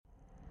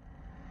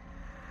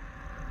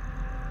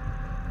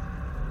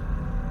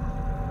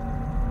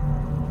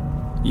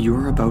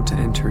You're about to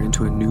enter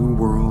into a new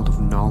world of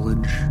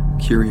knowledge,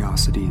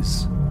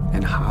 curiosities,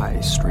 and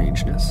high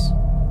strangeness.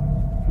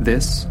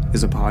 This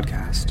is a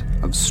podcast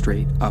of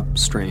Straight Up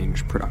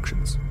Strange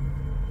Productions.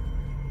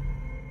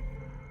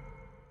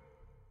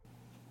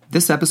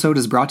 This episode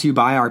is brought to you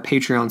by our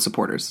Patreon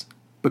supporters.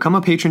 Become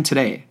a patron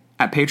today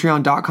at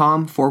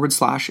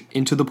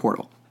patreon.com/Into the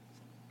Portal.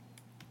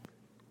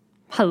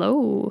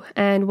 Hello,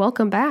 and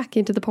welcome back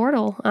into the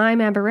portal.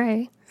 I'm Amber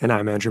Ray. And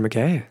I'm Andrew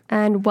McKay.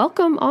 And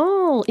welcome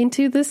all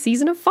into the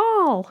season of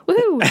fall.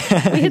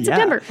 Woohoo! We hit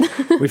September.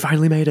 We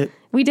finally made it.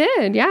 We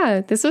did, yeah.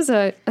 This was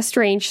a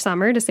strange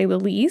summer, to say the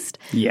least.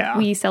 Yeah.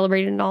 We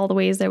celebrated in all the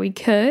ways that we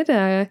could.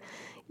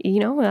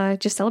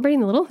 Just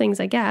celebrating the little things,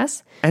 I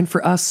guess. And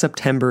for us,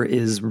 September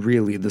is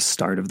really the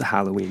start of the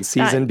Halloween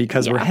season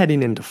because we're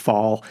heading into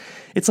fall.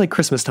 It's like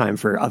Christmas time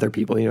for other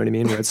people, you know what I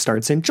mean? Where it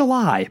starts in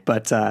July.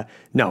 But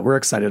no, we're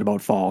excited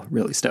about fall.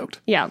 Really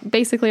stoked. Yeah,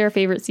 basically our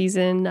favorite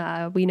season.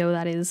 We know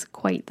that is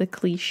quite the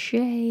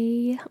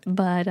cliche,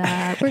 but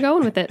we're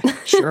going with it.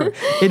 Sure.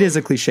 It is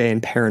a cliche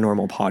in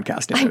paranormal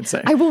podcasting, I would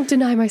say. I won't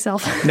deny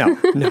myself. No.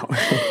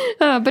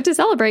 But to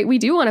celebrate, we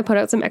do want to put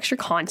out some extra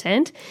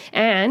content.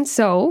 And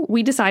so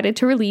we decided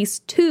to release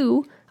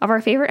 2 of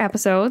our favorite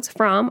episodes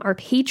from our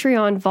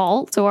Patreon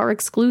vault. So our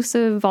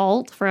exclusive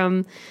vault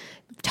from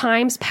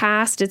times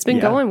past. It's been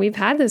going. We've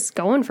had this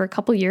going for a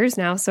couple years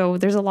now. So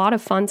there's a lot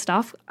of fun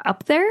stuff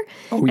up there.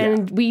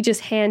 And we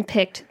just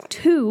handpicked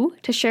 2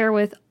 to share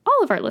with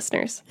all of our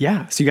listeners.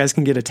 Yeah. So you guys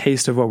can get a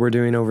taste of what we're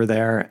doing over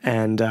there.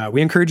 And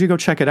we encourage you to go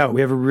check it out.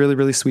 We have a really,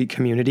 really sweet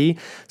community.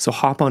 So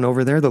hop on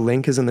over there. The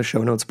link is in the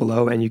show notes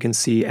below and you can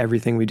see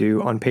everything we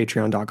do on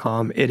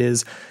patreon.com. It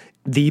is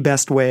the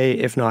best way,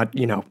 if not,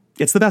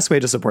 it's the best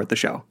way to support the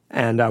show.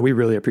 And we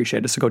really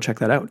appreciate it. So go check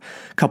that out.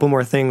 A couple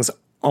more things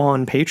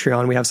on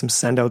Patreon. We have some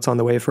send outs on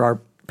the way for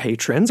our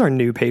patrons, our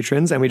new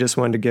patrons. And we just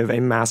wanted to give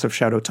a massive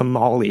shout out to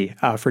Molly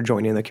for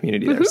joining the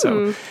community there.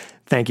 So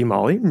thank you,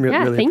 Molly.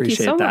 Really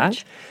appreciate that.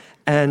 Much.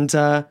 And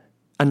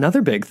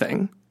another big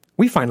thing,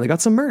 we finally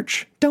got some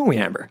merch, don't we,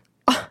 Amber?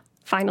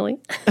 Finally.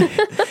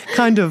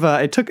 Kind of,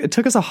 it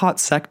took us a hot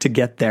sec to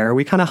get there.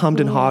 We kind of hummed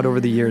and hawed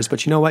over the years,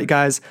 but you know what,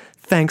 guys?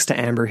 Thanks to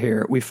Amber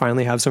here, we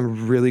finally have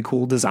some really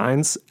cool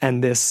designs,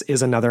 and this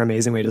is another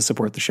amazing way to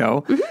support the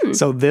show.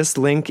 So this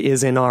link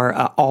is in our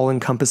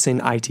all-encompassing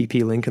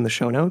ITP link in the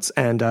show notes,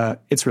 and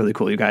it's really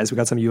cool, you guys. We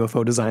got some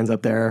UFO designs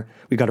up there.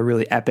 We got a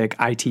really epic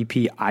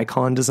ITP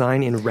icon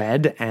design in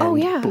red and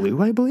blue,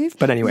 I believe.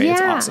 But anyway,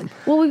 it's awesome.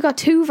 Well, we've got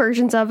 2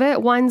 versions of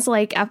it. One's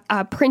like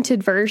a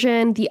printed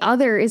version. The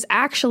other is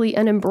actually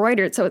an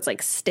embroidered, so it's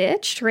like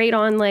stitched right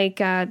on like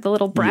the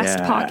little breast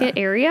pocket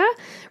area.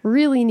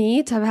 Really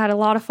neat. I've had a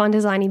lot of fun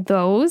designing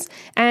those.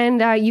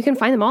 And you can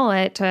find them all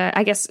at,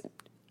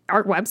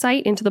 our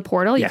website, Into the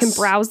Portal. You can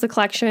browse the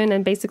collection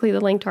and basically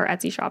the link to our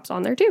Etsy shop's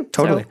on there too.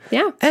 Totally. So,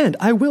 yeah. And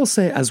I will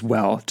say as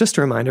well, just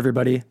to remind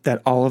everybody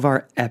that all of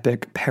our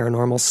epic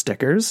paranormal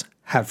stickers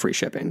have free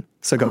shipping.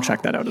 So go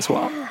check that out as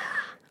well.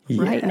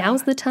 Yeah. Right.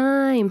 Now's the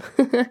time.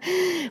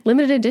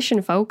 Limited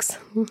edition, folks.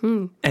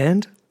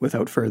 And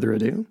without further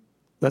ado,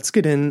 let's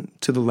get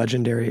into the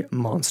legendary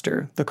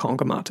monster, the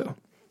Kongamato.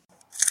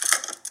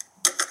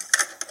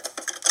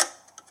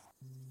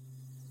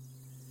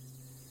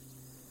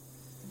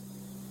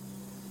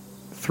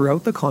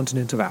 Throughout the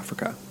continent of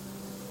Africa,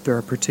 there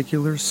are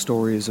particular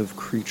stories of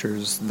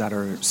creatures that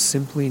are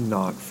simply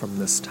not from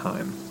this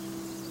time.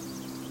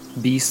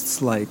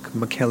 Beasts like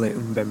Mekele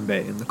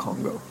Mbembe in the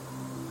Congo,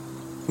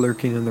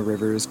 lurking in the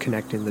rivers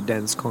connecting the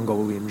dense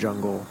Congolian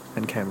jungle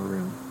and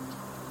Cameroon.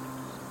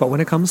 But when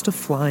it comes to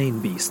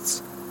flying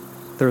beasts,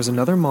 there is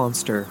another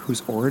monster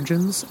whose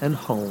origins and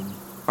home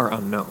are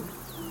unknown.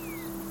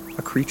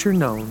 A creature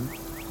known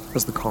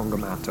as the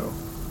Kongamato.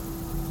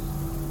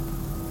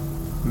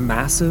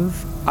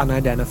 Massive,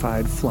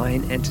 unidentified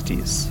flying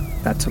entities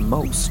that to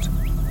most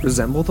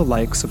resemble the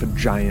likes of a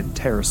giant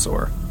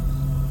pterosaur.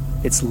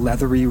 Its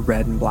leathery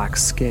red and black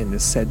skin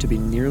is said to be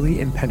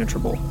nearly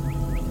impenetrable,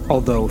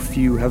 although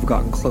few have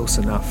gotten close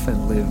enough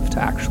and lived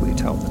to actually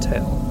tell the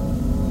tale.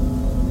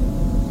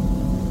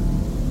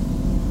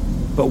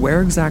 But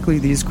where exactly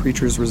these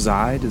creatures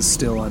reside is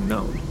still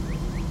unknown,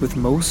 with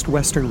most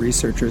Western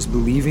researchers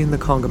believing the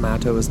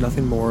Kongamato is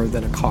nothing more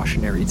than a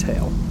cautionary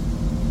tale.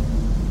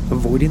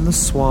 Avoiding the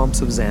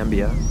swamps of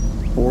Zambia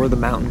or the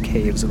mountain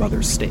caves of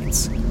other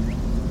states.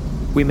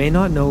 We may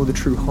not know the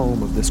true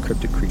home of this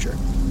cryptid creature,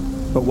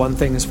 but one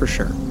thing is for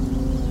sure,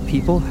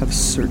 people have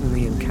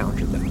certainly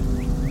encountered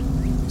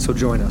them. So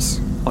join us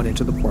on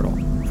Into the Portal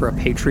for a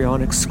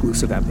Patreon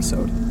exclusive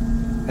episode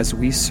as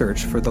we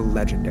search for the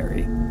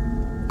legendary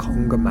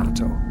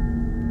Kongamato.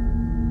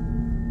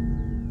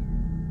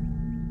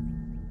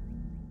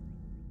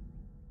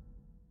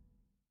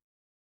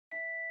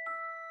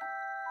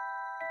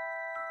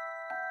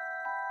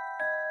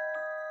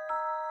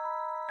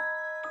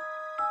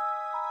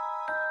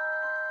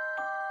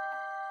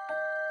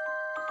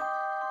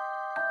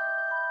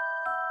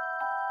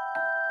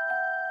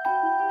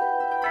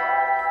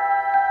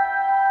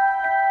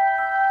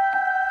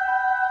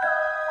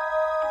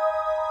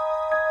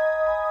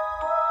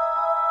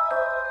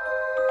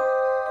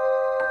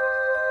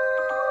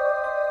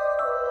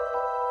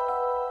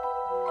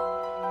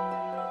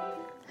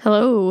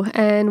 Hello,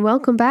 and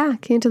welcome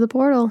back into the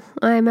portal.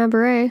 I'm Amber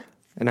Ray.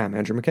 And I'm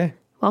Andrew McKay.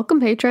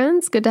 Welcome,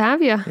 patrons. Good to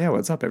have you. Yeah,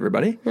 what's up,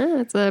 everybody? Yeah,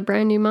 it's a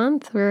brand new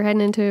month. We're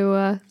heading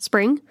into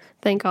spring,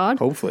 thank God.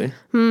 Hopefully.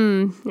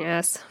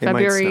 Yes, It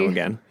February. might snow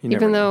again. You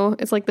never Even know. though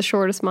it's like the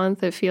shortest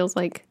month, it feels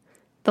like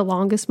the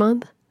longest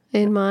month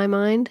in my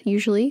mind,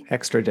 usually.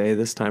 Extra day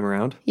this time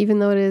around. Even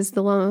though it is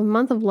the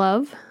month of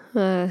love,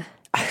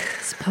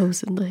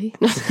 supposedly.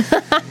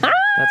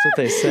 That's what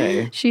they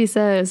say. She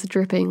says,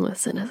 dripping with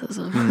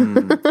cynicism.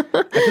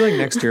 I feel like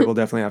next year we'll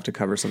definitely have to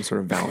cover some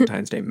sort of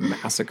Valentine's Day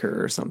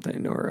massacre or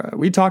something. Or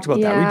we talked about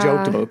that. Yeah. We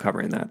joked about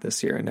covering that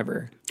this year. I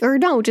never. Or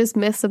no, just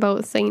myths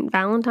about St.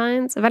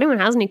 Valentine's. If anyone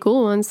has any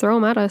cool ones, throw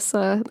them at us.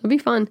 It'd be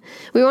fun.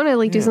 We want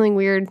to do something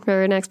weird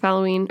for next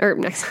Halloween.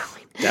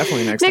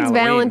 Definitely next Next Halloween.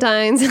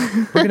 Valentine's.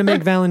 We're going to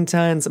make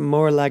Valentine's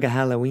more like a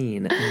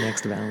Halloween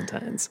next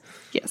Valentine's.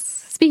 Yes.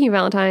 Speaking of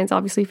Valentine's,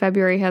 obviously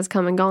February has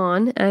come and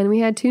gone, and we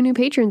had 2 new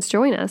patrons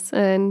join us.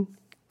 And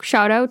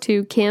shout out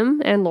to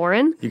Kim and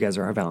Lauren. You guys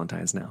are our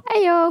Valentines now.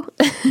 Heyo.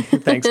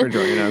 Thanks for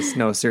joining us.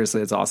 No,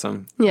 seriously, it's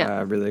awesome.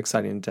 Yeah. Really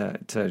exciting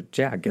to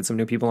get some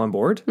new people on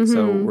board.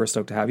 So we're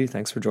stoked to have you.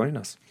 Thanks for joining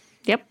us.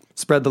 Yep.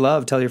 Spread the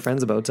love. Tell your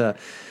friends about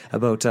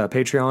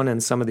Patreon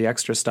and some of the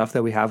extra stuff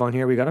that we have on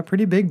here. We got a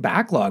pretty big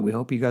backlog. We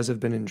hope you guys have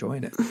been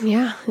enjoying it.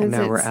 Yeah. And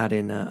now we're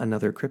adding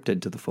another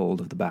cryptid to the fold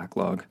of the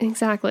backlog.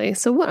 Exactly.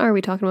 So what are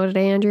we talking about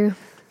today, Andrew?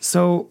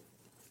 So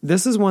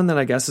this is one that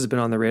I guess has been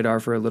on the radar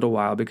for a little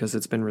while because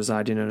it's been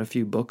residing in a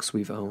few books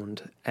we've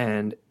owned.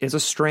 And it's a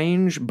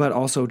strange but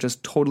also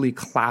just totally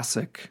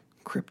classic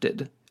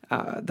cryptid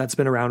that's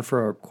been around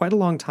for quite a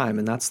long time.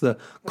 And that's the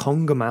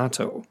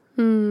Kongamato,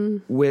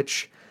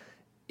 which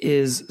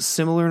is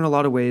similar in a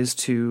lot of ways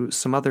to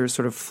some other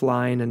sort of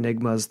flying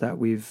enigmas that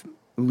we've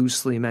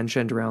loosely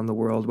mentioned around the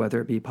world,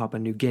 whether it be Papua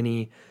New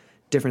Guinea,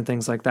 different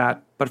things like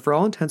that. But for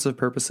all intents and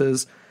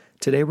purposes,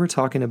 today we're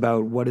talking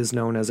about what is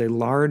known as a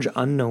large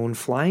unknown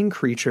flying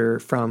creature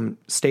from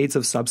states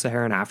of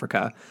sub-Saharan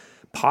Africa,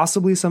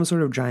 possibly some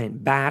sort of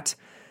giant bat,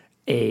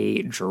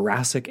 a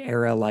Jurassic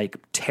era like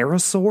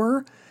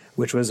pterosaur,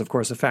 which was of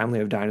course a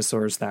family of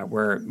dinosaurs that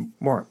were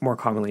more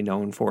commonly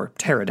known for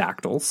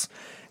pterodactyls.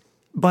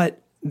 But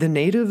the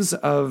natives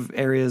of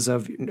areas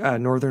of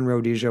northern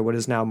Rhodesia, what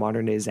is now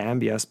modern-day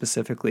Zambia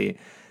specifically,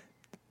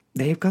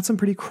 they've got some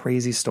pretty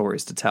crazy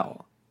stories to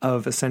tell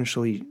of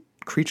essentially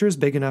creatures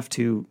big enough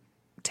to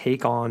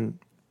take on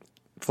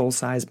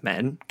full-size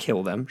men,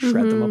 kill them,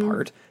 shred them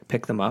apart,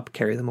 pick them up,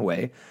 carry them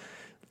away.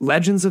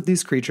 Legends of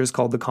these creatures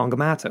called the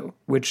Kongamato,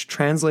 which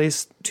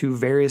translates to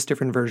various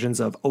different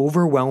versions of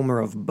overwhelmer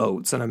of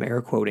boats, and I'm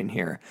air quoting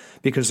here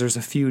because there's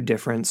a few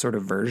different sort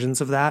of versions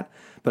of that,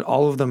 but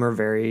all of them are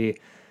very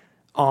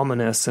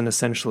ominous and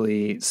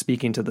essentially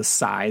speaking to the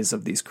size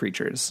of these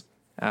creatures,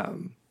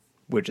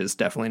 which is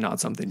definitely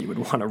not something you would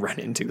want to run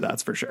into,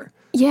 that's for sure.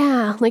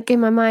 Yeah, like in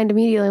my mind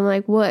immediately, I'm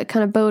like, what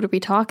kind of boat are we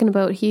talking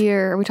about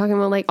here? Are we talking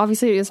about like,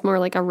 obviously it's more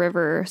like a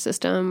river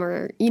system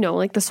or,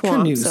 like the swamp.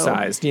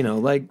 Canoe-sized,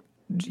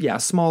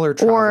 smaller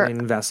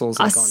traveling vessels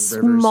like on rivers.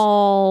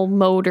 Small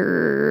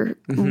motor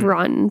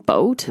run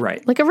boat.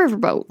 Right. Like a river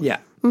boat. Yeah,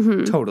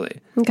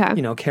 totally.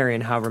 Okay. Carrying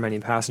however many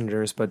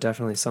passengers, but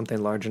definitely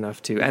something large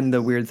enough to. And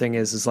the weird thing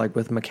is like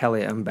with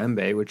Mekele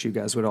Mbembe, which you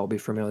guys would all be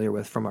familiar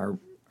with from our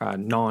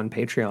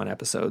non-Patreon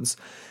episodes,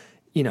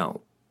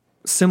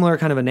 similar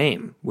kind of a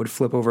name, would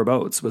flip over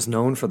boats, was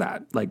known for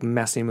that, like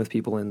messing with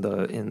people in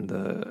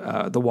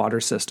the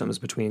water systems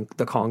between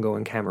the Congo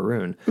and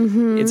Cameroon.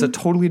 It's a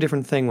totally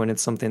different thing when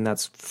it's something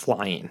that's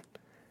flying.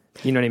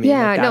 You know what I mean?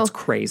 Yeah, that's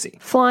crazy.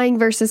 Flying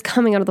versus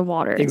coming out of the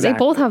water. Exactly. They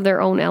both have their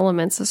own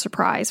elements of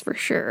surprise for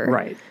sure.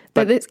 Right.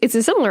 But it's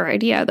a similar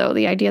idea, though,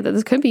 the idea that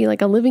this could be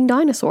like a living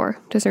dinosaur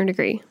to a certain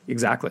degree.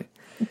 Exactly.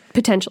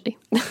 Potentially.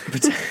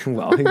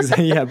 Well,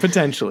 yeah,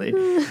 potentially.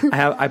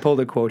 I pulled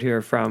a quote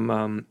here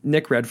from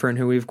Nick Redfern,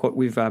 who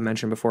we've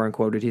mentioned before and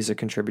quoted. He's a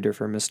contributor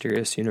for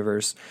Mysterious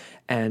Universe,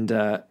 and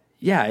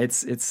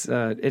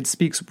it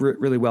speaks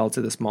really well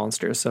to this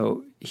monster.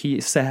 So he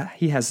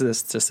has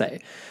this to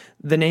say: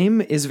 the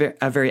name is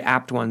a very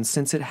apt one,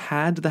 since it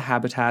had the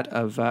habit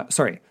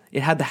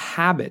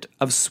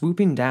of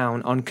swooping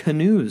down on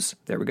canoes.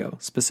 There we go,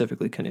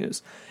 specifically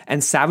canoes,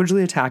 and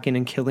savagely attacking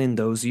and killing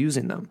those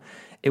using them.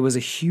 It was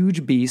a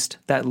huge beast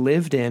that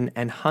lived in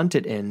and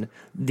hunted in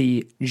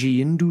the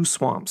Jiindu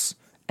swamps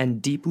and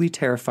deeply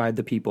terrified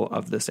the people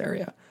of this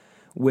area,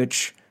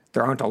 which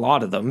there aren't a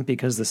lot of them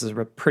because this is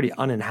a pretty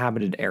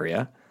uninhabited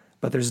area,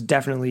 but there's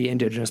definitely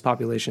indigenous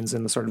populations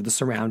in the sort of the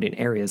surrounding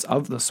areas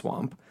of the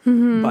swamp.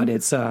 But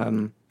it's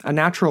a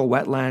natural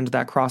wetland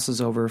that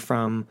crosses over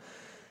from,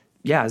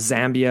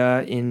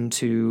 Zambia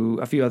into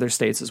a few other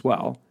states as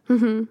well.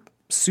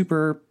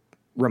 Super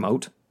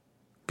remote.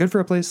 Good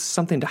for a place,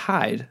 something to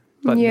hide.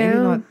 But maybe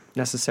not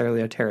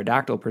necessarily a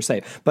pterodactyl per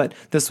se. But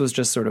this was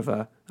just sort of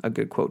a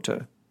good quote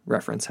to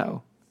reference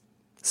how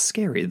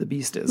scary the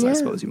beast is, I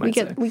suppose you might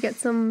say. We get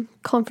some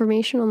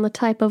confirmation on the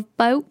type of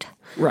boat.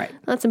 Right.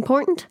 That's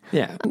important.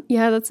 Yeah.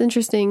 Yeah, that's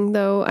interesting,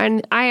 though.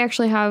 And I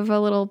actually have a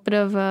little bit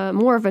of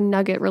more of a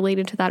nugget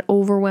related to that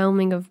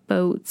overwhelming of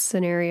boats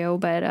scenario,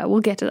 but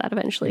we'll get to that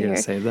eventually. You're here.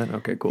 going to save that?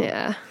 Okay, cool.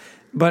 Yeah.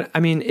 But, I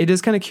mean, it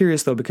is kind of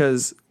curious, though,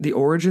 because the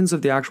origins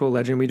of the actual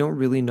legend, we don't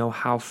really know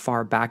how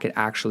far back it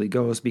actually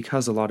goes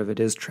because a lot of it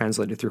is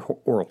translated through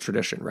oral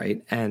tradition,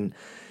 right? And,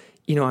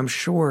 you know, I'm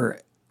sure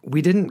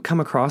we didn't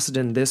come across it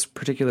in this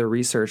particular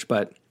research,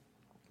 but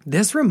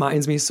this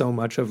reminds me so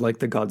much of, like,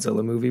 the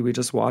Godzilla movie we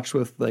just watched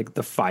with, like,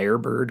 the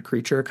Firebird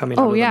creature coming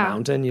out of the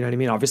mountain. You know what I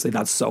mean? Obviously,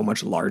 that's so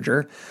much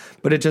larger,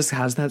 but it just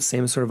has that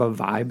same sort of a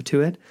vibe to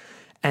it.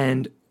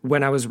 And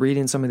when I was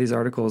reading some of these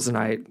articles, and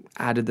I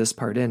added this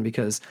part in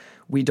because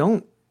we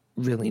don't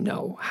really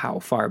know how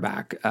far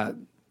back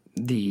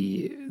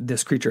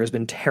this creature has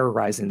been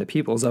terrorizing the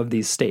peoples of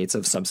these states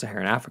of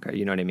sub-Saharan Africa.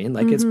 You know what I mean?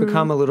 Like it's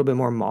become a little bit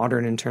more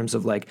modern in terms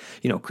of like,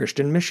 you know,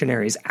 Christian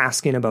missionaries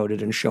asking about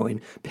it and showing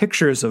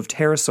pictures of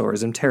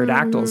pterosaurs and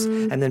pterodactyls,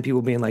 and then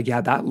people being like,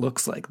 yeah, that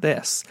looks like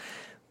this.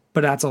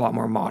 But that's a lot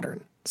more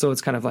modern. So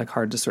it's kind of like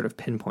hard to sort of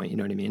pinpoint, you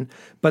know what I mean?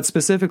 But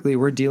specifically,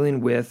 we're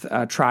dealing with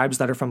tribes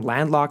that are from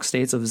landlocked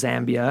states of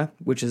Zambia,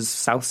 which is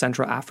South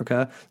Central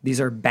Africa.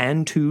 These are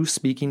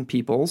Bantu-speaking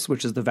peoples,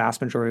 which is the vast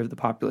majority of the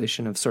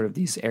population of sort of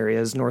these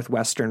areas,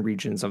 northwestern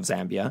regions of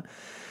Zambia.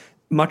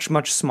 Much,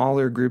 much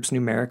smaller groups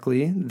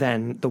numerically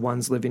than the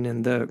ones living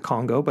in the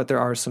Congo, but there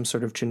are some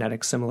sort of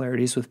genetic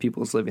similarities with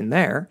peoples living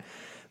there.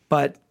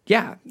 But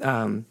yeah,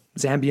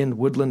 Zambian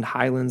woodland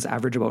highlands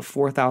average about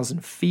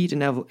 4,000 feet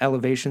in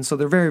elevation. So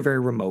they're very, very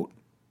remote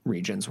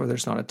regions where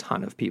there's not a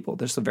ton of people.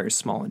 There's a very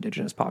small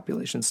indigenous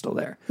population still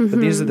there.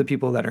 But these are the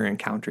people that are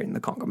encountering the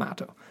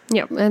Kongomato.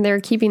 Yep, and they're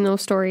keeping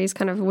those stories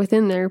kind of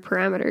within their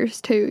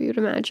parameters too, you'd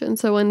imagine.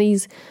 So when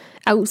these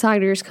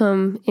outsiders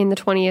come in the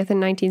 20th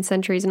and 19th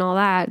centuries and all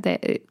that,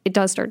 it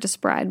does start to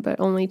spread, but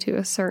only to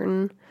a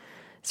certain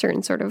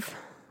sort of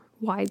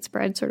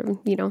widespread sort of,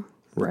 you know,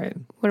 right.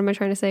 What am I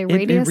trying to say?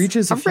 Radius? It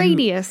reaches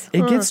radius.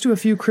 It gets to a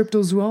few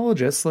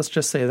cryptozoologists, let's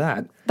just say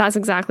that. That's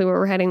exactly where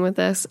we're heading with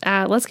this.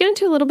 Let's get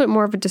into a little bit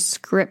more of a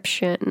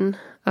description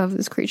of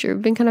this creature.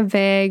 We've been kind of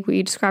vague.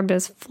 We described it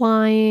as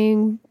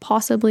flying,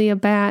 possibly a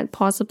bat,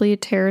 possibly a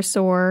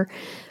pterosaur.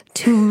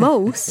 To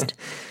most,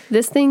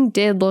 this thing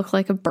did look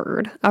like a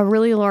bird, a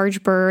really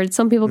large bird.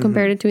 Some people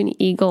compared it to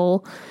an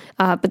eagle,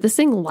 but this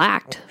thing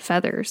lacked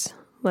feathers.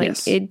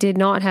 Like it did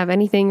not have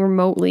anything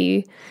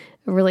remotely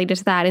related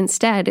to that.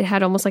 Instead, it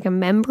had almost like a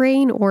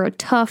membrane or a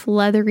tough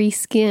leathery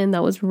skin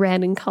that was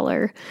red in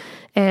color.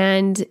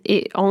 And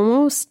it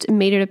almost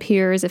made it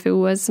appear as if it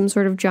was some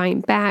sort of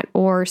giant bat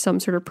or some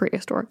sort of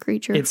prehistoric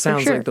creature. It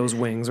sounds like those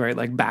wings, right?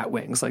 Like bat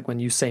wings. Like when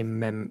you say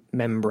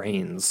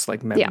membranes,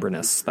 like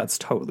membranous, that's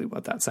totally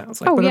what that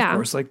sounds like. But of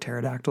course, like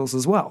pterodactyls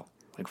as well.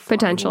 Like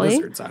potentially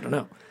lizards, I don't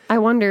know. I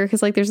wonder,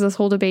 because like there's this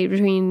whole debate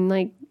between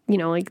like, you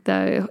know, like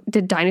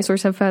did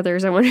dinosaurs have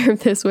feathers? I wonder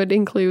if this would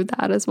include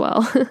that as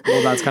well.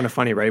 Well, that's kind of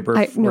funny, right?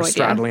 We're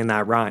straddling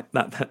that line.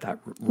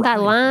 That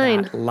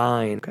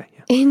line. Okay,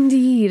 yeah.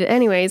 Indeed.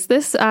 Anyways,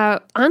 this,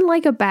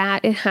 unlike a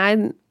bat, it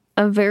had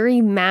a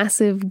very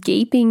massive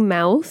gaping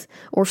mouth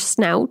or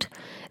snout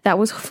that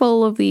was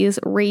full of these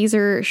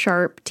razor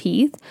sharp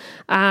teeth.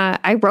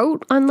 I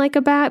wrote unlike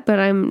a bat, but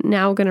I'm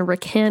now going to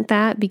recant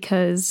that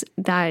because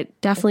that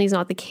definitely is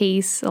not the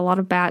case. A lot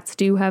of bats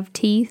do have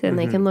teeth and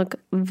they can look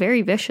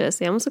very vicious.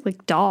 They almost look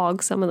like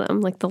dogs, some of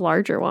them, like the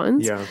larger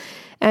ones. Yeah.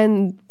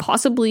 And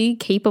possibly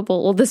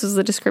capable, well, this is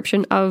the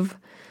description of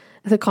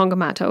the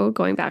Kongomato,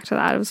 going back to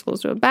that, it was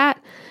supposed to be a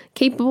bat,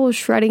 capable of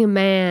shredding a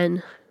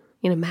man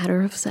in a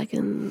matter of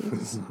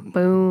seconds.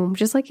 Boom.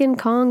 Just like in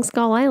Kong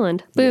Skull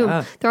Island. Boom.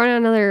 Yeah. Throwing out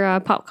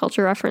another pop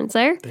culture reference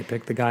there. They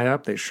picked the guy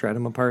up. They shred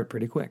him apart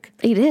pretty quick.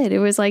 They did. It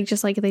was like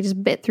they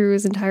just bit through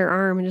his entire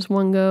arm in just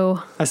one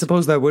go. I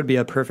suppose that would be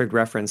a perfect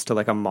reference to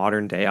like a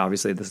modern day.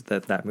 Obviously,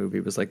 that movie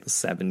was like the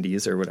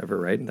 70s or whatever,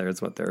 right?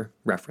 That's what they're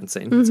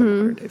referencing. It's a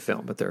modern day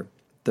film, but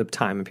the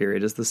time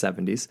period is the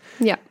 70s.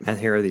 Yeah. And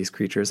here are these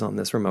creatures on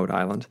this remote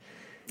island.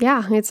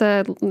 Yeah. It's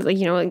a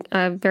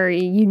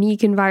very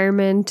unique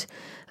environment.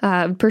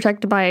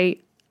 Protected by,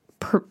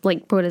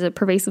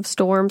 pervasive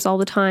storms all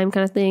the time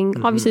kind of thing.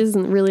 Obviously, this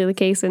isn't really the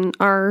case in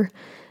our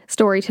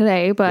story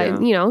today, but,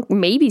 you know,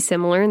 maybe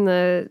similar in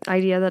the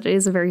idea that it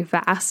is a very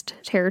vast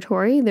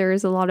territory. There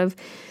is a lot of,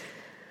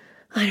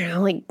 I don't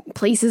know, like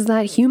places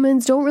that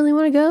humans don't really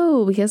want to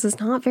go because it's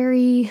not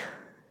very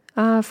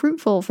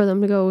fruitful for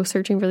them to go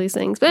searching for these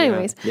things. But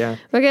anyways,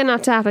 we're getting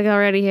off topic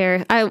already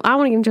here. I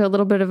want to get into a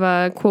little bit of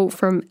a quote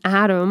from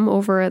Adam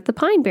over at the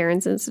Pine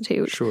Barrens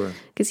Institute. Sure.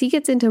 Because he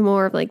gets into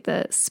more of like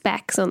the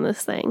specs on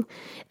this thing.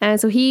 And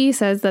so he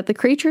says that the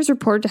creature is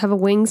reported to have a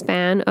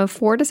wingspan of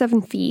 4 to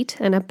 7 feet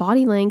and a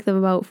body length of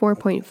about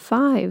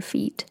 4.5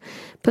 feet.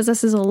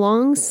 Possesses a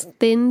long,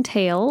 thin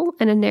tail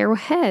and a narrow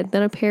head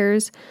that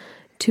appears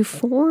to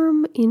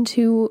form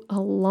into a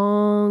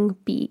long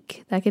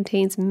beak that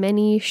contains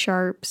many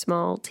sharp,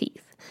 small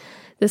teeth.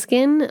 The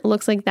skin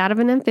looks like that of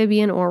an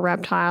amphibian or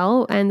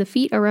reptile, and the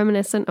feet are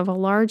reminiscent of a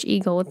large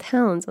eagle with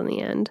talons on the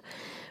end,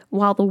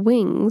 while the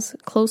wings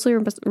closely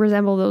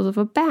resemble those of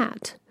a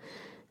bat.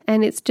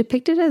 And it's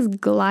depicted as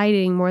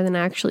gliding more than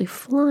actually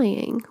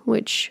flying,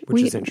 which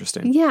is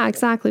interesting. Yeah,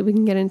 exactly. We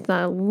can get into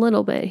that a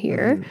little bit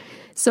here.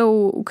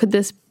 So could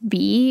this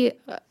be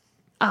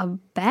a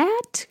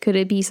bat? Could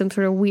it be some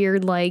sort of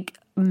weird, like,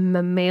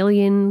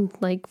 mammalian,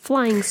 like,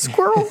 flying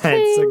squirrel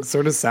thing? It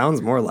sort of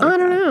sounds more like I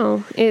don't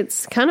know.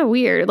 It's kind of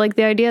weird. Like,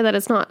 the idea that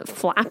it's not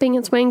flapping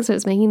its wings, so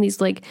it's making these,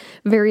 like,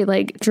 very,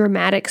 like,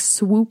 dramatic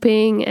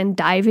swooping and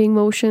diving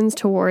motions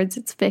towards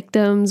its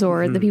victims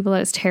or the people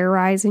that it's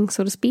terrorizing,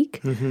 so to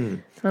speak. I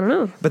don't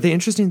know. But the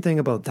interesting thing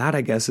about that,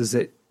 I guess, is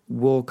it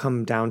will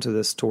come down to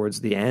this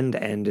towards the end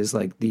is,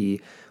 like,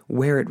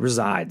 where it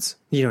resides.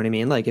 You know what I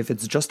mean? Like, if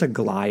it's just a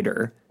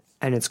glider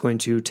and it's going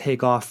to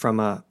take off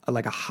from a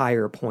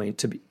higher point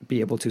to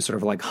be able to sort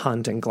of like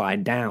hunt and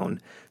glide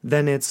down,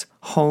 then its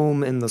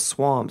home in the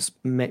swamps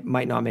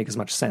might not make as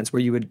much sense,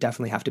 where you would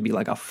definitely have to be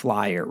like a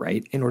flyer,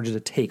 right, in order to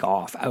take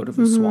off out of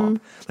the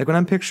swamp. Like when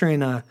I'm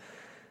picturing a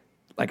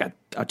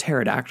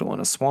pterodactyl in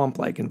a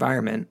swamp-like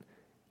environment,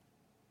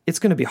 it's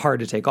going to be hard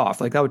to take off.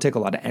 Like that would take a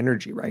lot of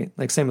energy, right?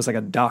 Like same as like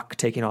a duck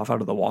taking off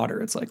out of the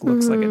water. It's like,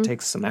 looks like it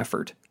takes some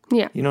effort.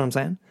 Yeah. You know what I'm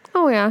saying?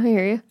 Oh, yeah, I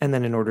hear you. And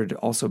then in order to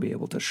also be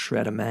able to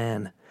shred a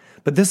man.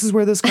 But this is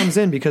where this comes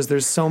in, because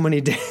there's so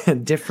many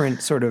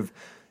different sort of,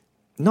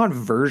 not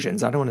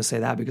versions, I don't want to say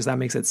that because that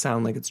makes it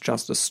sound like it's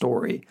just a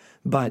story,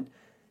 but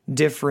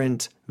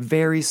different,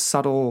 very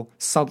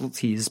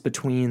subtleties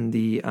between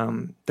the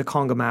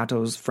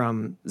Kongamatos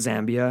from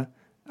Zambia,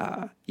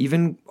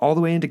 even all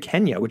the way into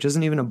Kenya, which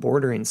isn't even a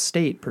bordering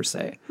state per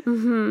se.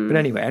 But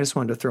anyway, I just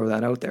wanted to throw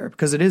that out there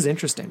because it is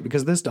interesting,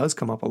 because this does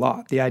come up a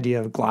lot. The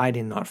idea of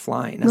gliding, not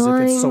flying, as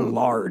if it's so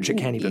large it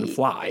can't even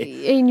fly.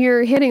 And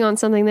you're hitting on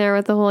something there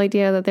with the whole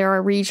idea that there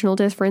are regional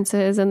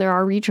differences and there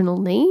are regional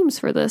names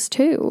for this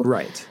too.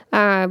 Right.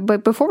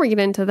 But before we get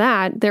into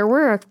that, there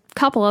were a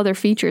couple other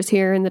features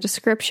here in the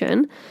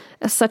description,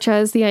 such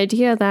as the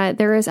idea that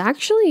there is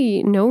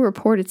actually no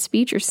reported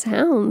speech or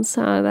sounds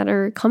that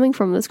are coming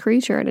from this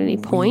creature at any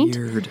point.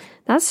 Weird.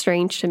 That's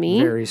strange to me.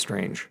 Very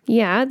strange.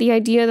 Yeah, the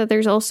idea that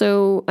there's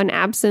also an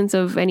absence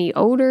of any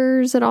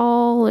odors at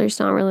all. There's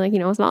not really, like,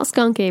 it's not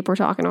skunk ape we're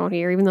talking about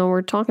here, even though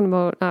we're talking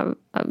about a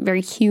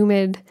very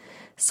humid,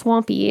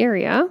 swampy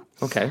area.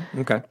 Okay.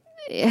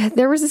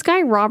 There was this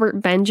guy,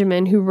 Robert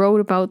Benjamin, who wrote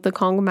about the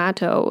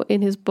Kongamato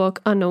in his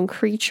book, Unknown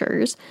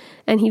Creatures.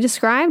 And he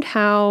described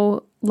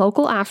how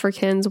local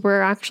Africans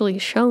were actually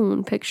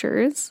shown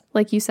pictures,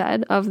 like you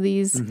said, of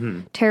these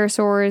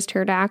pterosaurs,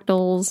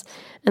 pterodactyls,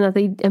 and that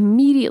they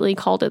immediately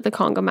called it the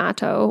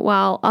Kongamato,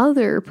 while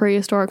other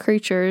prehistoric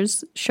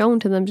creatures shown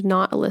to them did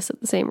not elicit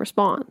the same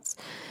response,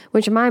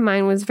 which in my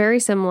mind was very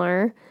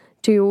similar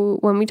to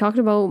when we talked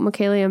about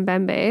Mokele and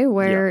Mbembe,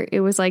 where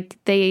it was like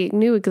they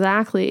knew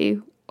exactly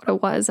what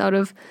it was out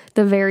of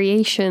the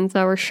variations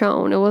that were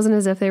shown. It wasn't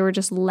as if they were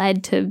just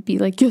led to be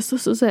like, yes,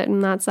 this is it,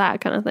 and that's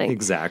that kind of thing.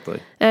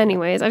 Exactly.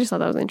 Anyways, I just thought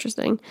that was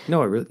interesting.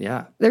 No, it really,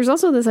 yeah. There's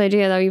also this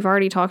idea that we've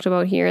already talked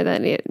about here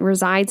that it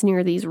resides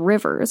near these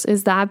rivers.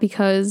 Is that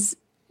because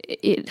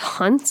it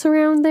hunts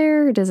around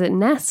there? Does it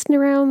nest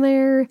around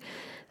there?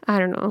 I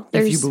don't know.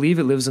 If you believe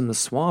it lives in the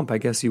swamp, I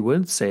guess you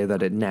would say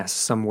that it nests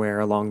somewhere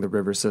along the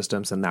river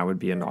systems, and that would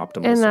be an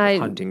optimal sort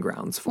of hunting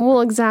grounds for it. Well,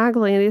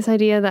 exactly. This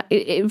idea that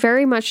it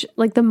very much,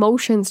 like the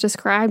motions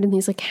described in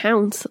these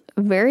accounts,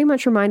 very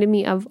much reminded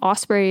me of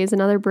ospreys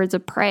and other birds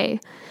of prey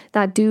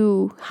that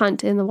do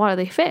hunt in the water.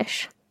 They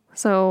fish.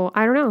 So,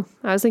 I don't know.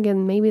 I was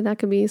thinking maybe that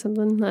could be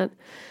something that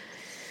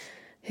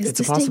is It's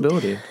distinct. a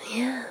possibility.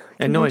 Yeah.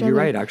 And no, you're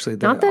right, actually.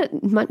 Not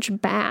that much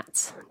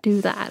bats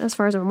do that, as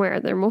far as I'm aware.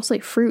 They're mostly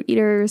fruit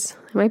eaters.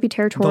 They might be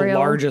territorial. The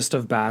largest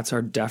of bats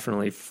are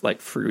definitely like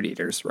fruit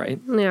eaters, right?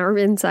 Yeah, or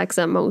insects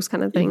at most,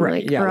 kind of thing.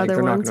 Right, like yeah, for like other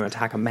they're not ones. going to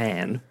attack a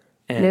man.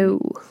 And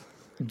No.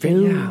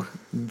 Yeah,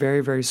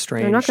 very, very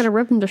strange. They're not going to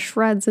rip them to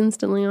shreds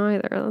instantly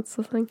either. That's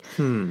the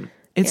thing.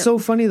 It's so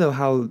funny, though,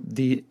 how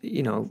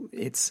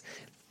it's...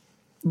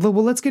 Well,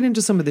 let's get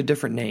into some of the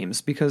different names,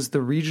 because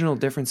the regional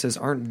differences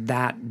aren't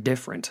that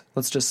different.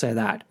 Let's just say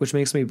that, which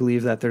makes me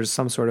believe that there's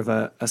some sort of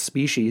a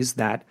species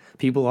that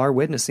people are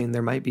witnessing.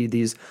 There might be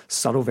these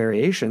subtle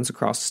variations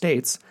across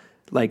states,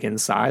 like in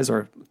size,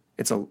 or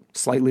it's a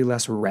slightly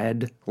less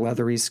red,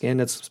 leathery skin.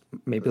 It's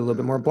maybe a little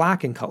bit more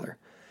black in color.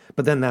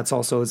 But then that's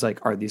also is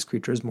like, are these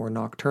creatures more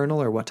nocturnal,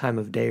 or what time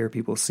of day are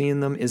people seeing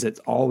them? Is it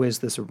always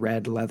this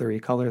red, leathery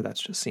color that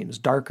just seems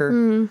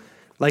darker?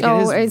 Like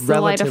it's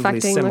the light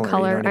affecting similar, the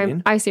color. You know what I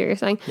mean? I see what you're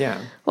saying.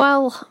 Yeah.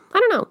 Well, I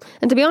don't know.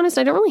 And to be honest,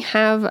 I don't really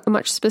have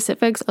much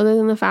specifics other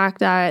than the fact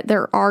that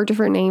there are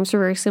different names for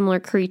very similar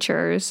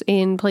creatures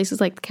in places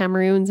like the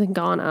Cameroons and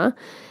Ghana.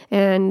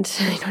 And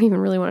I don't even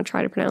really want to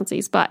try to pronounce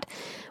these, but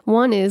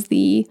one is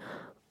the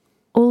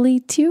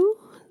Olitu.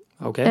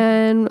 Okay.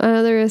 And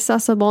another is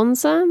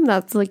Sasabonsa.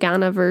 That's the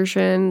Ghana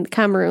version.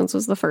 Cameroon's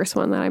was the first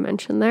one that I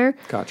mentioned there.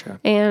 Gotcha.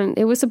 And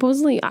it was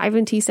supposedly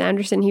Ivan T.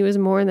 Sanderson. He was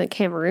more in the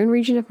Cameroon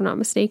region, if I'm not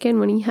mistaken,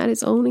 when he had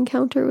his own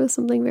encounter with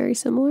something very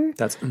similar.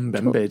 That's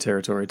Mbembe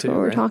territory too, What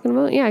we're right? talking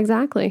about? Yeah,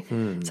 exactly.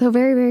 So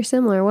very, very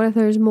similar. What if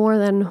there's more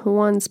than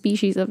one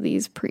species of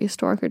these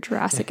prehistoric or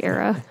Jurassic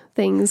era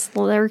things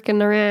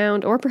lurking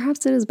around? Or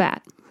perhaps it is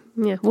bat.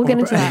 Yeah, we'll get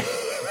into that.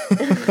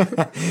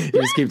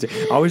 You just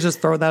keep always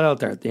just throw that out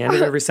there at the end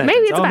of every sentence.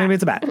 Maybe it's a bat. Maybe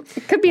it's a bat.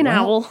 It could be an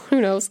owl.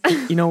 Who knows?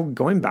 You know,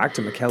 going back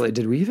to McKelly,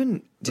 did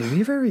we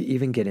ever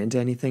even get into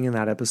anything in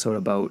that episode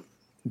about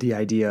the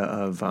idea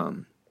of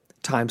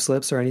time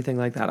slips or anything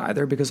like that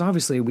either? Because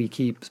obviously we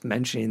keep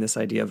mentioning this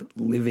idea of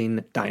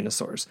living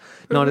dinosaurs,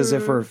 not as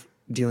if we're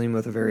dealing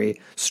with a very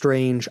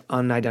strange,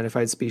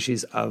 unidentified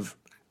species of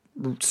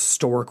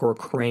stork or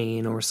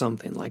crane or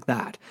something like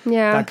that.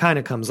 Yeah. That kind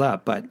of comes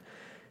up, but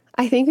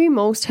I think we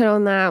most hit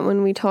on that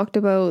when we talked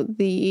about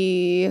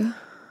the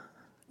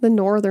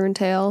northern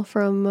tail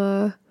from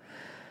the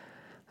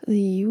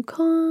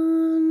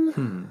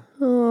Yukon.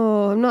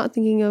 Oh, I'm not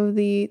thinking of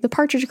the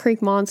Partridge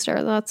Creek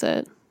monster. That's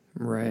it.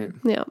 right.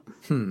 Yeah.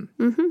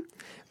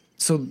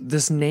 So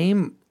this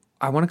name,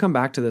 I want to come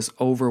back to this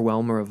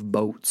overwhelmer of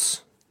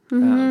boats.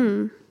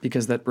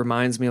 Because that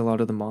reminds me a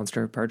lot of the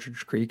monster of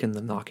Partridge Creek and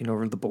the knocking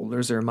over the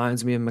boulders. It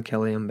reminds me of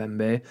Mekele and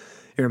Mbembe.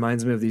 It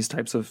reminds me of these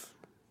types of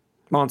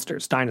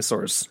monsters,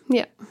 dinosaurs,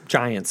 Yeah.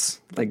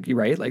 giants, like,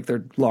 right? Like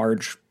they're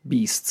large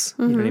beasts,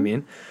 you know what I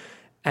mean?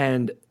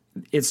 And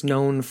it's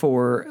known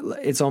for,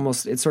 it's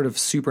sort of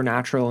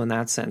supernatural in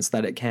that sense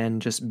that it can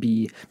just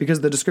be,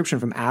 because the description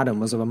from Adam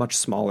was of a much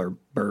smaller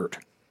bird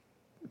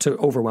to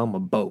overwhelm a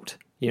boat,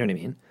 you know what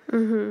I mean?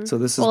 So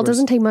this is, Well, it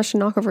doesn't take much to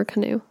knock over a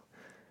canoe.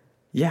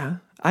 yeah,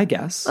 I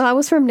guess. That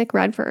was from Nick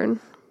Redfern.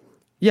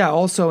 Yeah,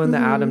 also in the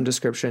Adam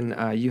description,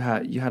 you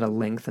had a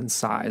length and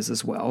size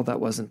as well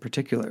that wasn't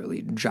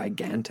particularly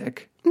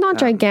gigantic. Not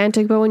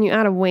gigantic, but when you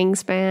add a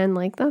wingspan,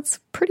 like that's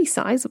pretty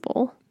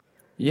sizable.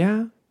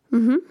 Yeah.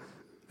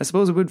 I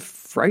suppose it would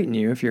frighten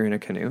you if you're in a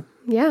canoe.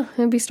 Yeah,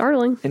 it'd be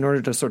startling. In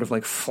order to sort of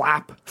like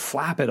flap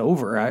it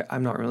over,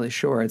 I'm not really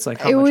sure. It's like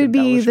how It much would be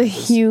the embellishment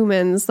is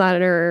humans that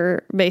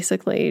are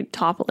basically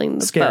toppling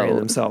the scaring boat.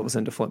 themselves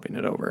into flipping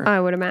it over. I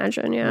would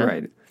imagine, yeah.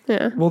 Right.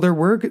 Yeah. Well,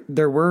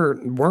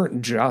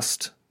 weren't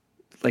just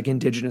like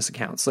indigenous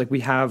accounts. Like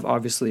we have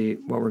obviously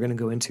what we're going to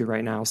go into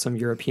right now, some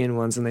European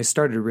ones, and they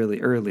started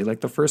really early.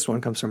 Like the first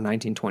one comes from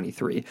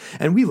 1923,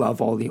 and we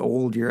love all the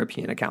old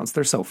European accounts.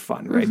 They're so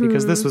fun, right?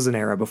 Because this was an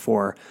era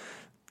before,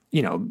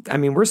 you know, I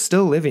mean, we're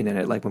still living in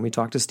it. Like when we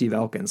talk to Steve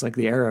Elkins, like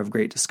the era of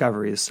great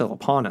discovery is still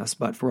upon us.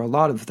 But for a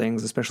lot of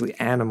things, especially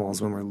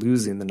animals, when we're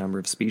losing the number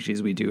of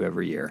species we do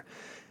every year,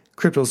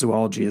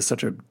 cryptozoology is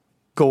such a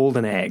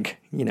golden egg,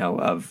 you know,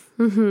 of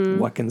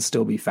what can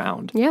still be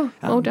found. Yeah.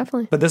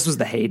 Definitely. But this was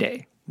the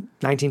heyday,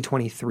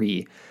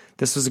 1923.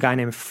 This was a guy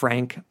named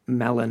Frank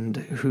Melland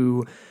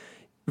who,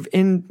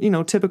 in, you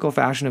know, typical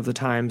fashion of the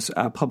times,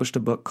 published a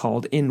book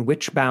called In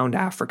Witchbound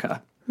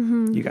Africa.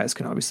 You guys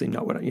can obviously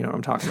know what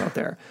I'm talking about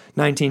there.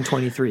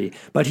 1923.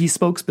 But he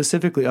spoke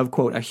specifically of,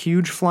 quote, a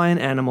huge flying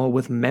animal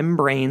with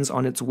membranes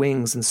on its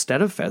wings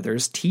instead of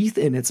feathers, teeth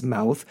in its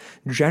mouth,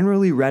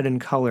 generally red in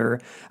color,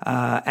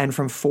 and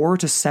from 4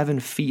 to 7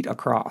 feet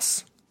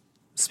across.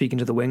 Speaking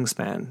to the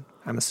wingspan,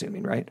 I'm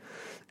assuming, right?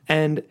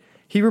 And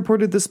he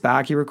reported this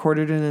back. He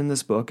recorded it in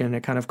this book, and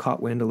it kind of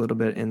caught wind a little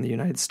bit in the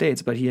United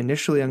States. But he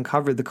initially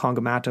uncovered the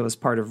Kongamato as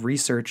part of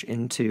research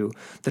into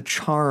the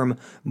charm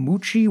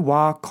Muchi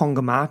wa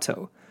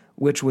Kongamato,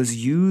 which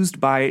was used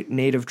by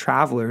native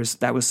travelers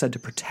that was said to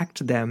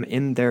protect them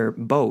in their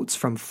boats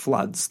from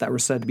floods that were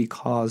said to be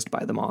caused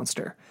by the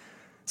monster.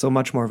 So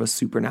much more of a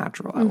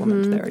supernatural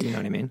element there, you know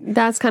what I mean?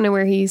 That's kind of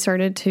where he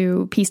started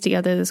to piece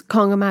together this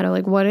Kongamato.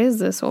 Like, what is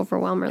this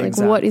overwhelmer? Like,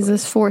 what is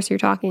this force you're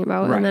talking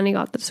about? Right. And then he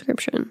got the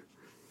description.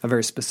 A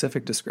very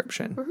specific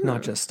description,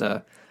 not just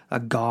a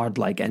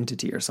god-like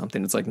entity or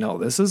something. It's like, no,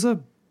 this is a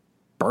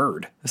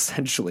bird,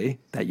 essentially,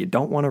 that you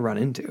don't want to run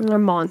into. A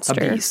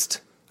monster. A beast.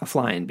 A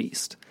flying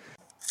beast.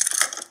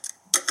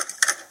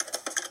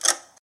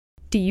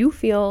 Do you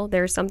feel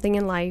there's something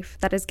in life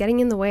that is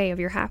getting in the way of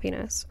your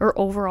happiness or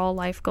overall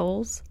life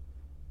goals?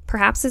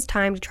 Perhaps it's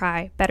time to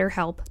try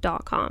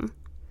BetterHelp.com.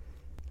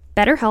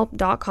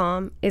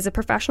 BetterHelp.com is a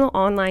professional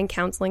online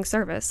counseling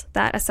service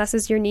that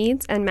assesses your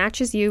needs and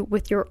matches you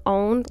with your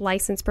own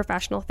licensed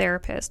professional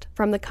therapist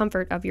from the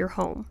comfort of your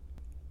home.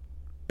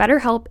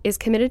 BetterHelp is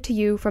committed to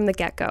you from the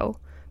get-go,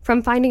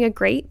 from finding a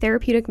great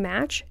therapeutic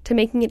match to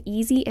making it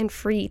easy and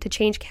free to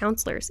change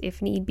counselors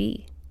if need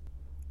be.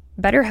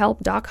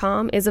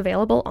 BetterHelp.com is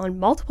available on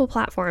multiple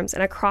platforms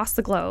and across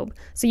the globe,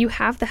 so you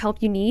have the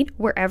help you need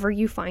wherever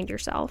you find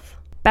yourself.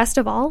 Best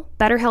of all,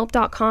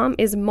 BetterHelp.com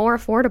is more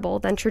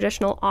affordable than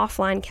traditional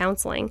offline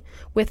counseling,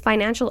 with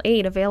financial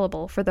aid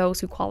available for those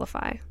who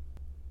qualify.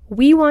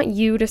 We want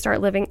you to start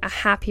living a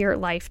happier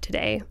life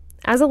today.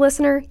 As a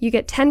listener, you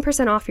get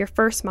 10% off your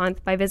first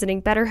month by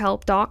visiting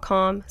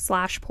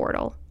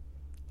BetterHelp.com/portal.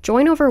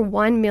 Join over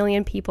 1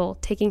 million people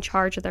taking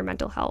charge of their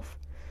mental health.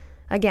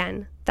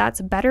 Again,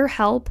 that's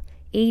BetterHelp,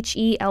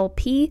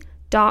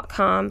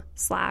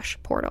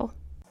 HELP.com/portal.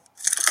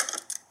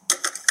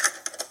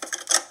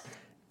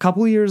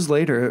 Couple years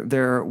later,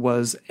 there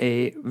was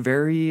a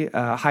very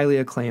highly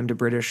acclaimed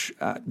British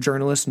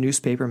journalist,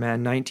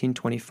 newspaperman,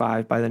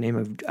 1925, by the name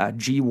of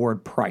G.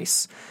 Ward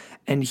Price.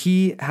 And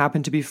he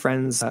happened to be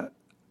friends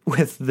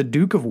with the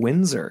Duke of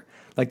Windsor,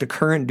 like the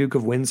current Duke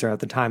of Windsor at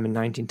the time in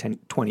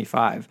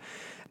 1925.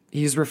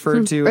 He's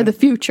referred to... Or the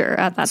future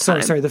at that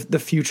time. Sorry, the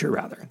future,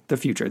 rather. The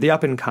future, the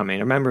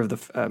up-and-coming, a member of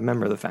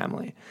the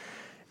family.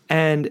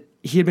 And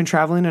he had been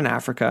traveling in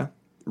Africa,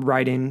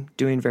 writing,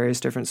 doing various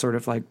different sort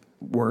of like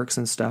works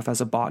and stuff as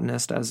a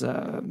botanist, as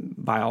a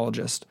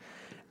biologist,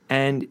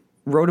 and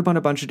wrote about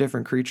a bunch of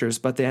different creatures,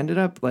 but they ended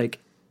up like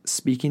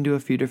speaking to a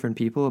few different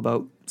people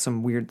about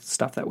some weird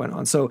stuff that went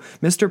on. So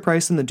Mr.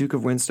 Price and the Duke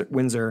of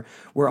Windsor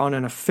were on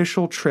an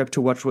official trip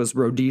to what was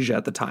Rhodesia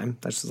at the time.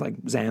 That's just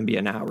like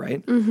Zambia now,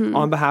 right?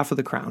 On behalf of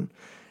the crown.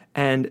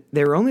 And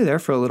they were only there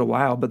for a little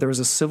while, but there was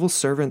a civil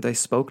servant they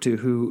spoke to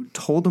who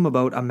told them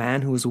about a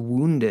man who was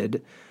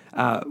wounded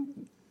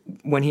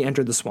when he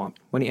entered the swamp,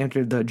 when he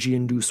entered the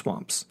Giendu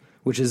swamps,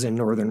 which is in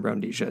northern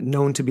Rhodesia,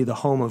 known to be the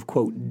home of,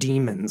 quote,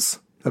 demons,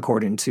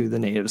 according to the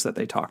natives that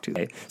they talked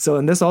to. So,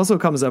 and this also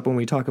comes up when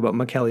we talk about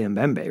Mekele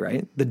Mbembe,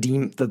 right?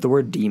 The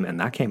word demon,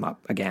 that came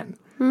up again.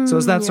 So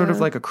is that sort of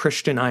like a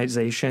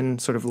Christianization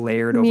sort of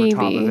layered over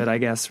top of it, I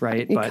guess,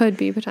 right? It could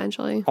be,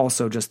 potentially.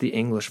 Also just the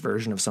English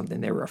version of something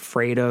they were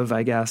afraid of,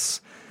 I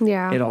guess.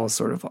 Yeah. It all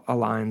sort of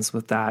aligns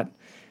with that.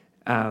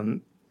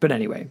 But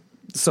anyway,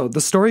 so the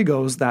story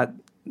goes that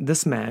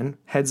this man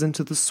heads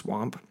into the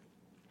swamp,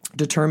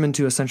 determined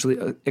to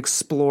essentially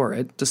explore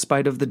it,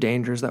 despite of the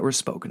dangers that were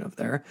spoken of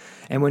there.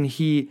 And when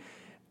he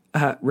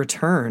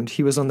returned,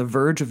 he was on the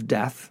verge of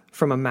death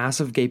from a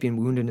massive gaping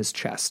wound in his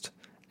chest.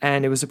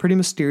 And it was a pretty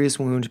mysterious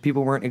wound.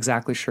 People weren't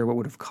exactly sure what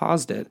would have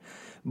caused it.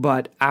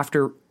 But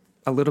after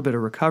a little bit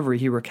of recovery,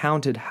 he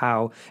recounted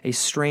how a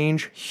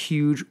strange,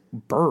 huge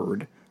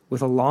bird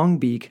with a long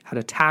beak had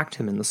attacked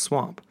him in the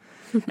swamp.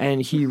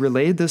 And he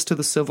relayed this to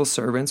the civil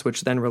servants,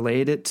 which then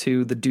relayed it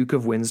to the Duke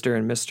of Windsor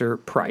and Mr.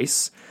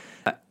 Price.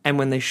 And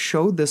when they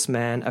showed this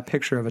man a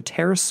picture of a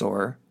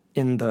pterosaur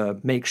in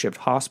the makeshift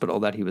hospital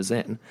that he was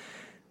in,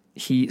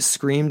 he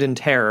screamed in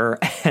terror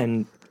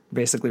and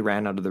basically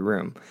ran out of the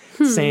room.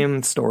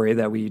 Same story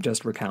that we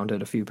just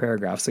recounted a few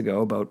paragraphs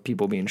ago about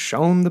people being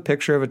shown the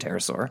picture of a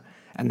pterosaur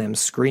and them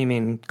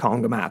screaming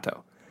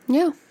Kongamato.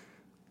 Yeah.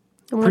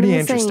 Pretty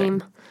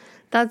interesting.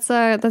 That's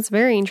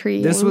very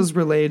intriguing. This was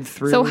relayed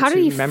through so how to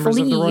did he members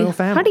flee? of the royal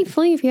family. How did he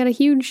flee if he had a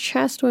huge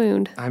chest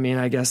wound? I mean,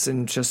 I guess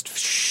in just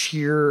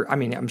sheer... I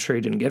mean, I'm sure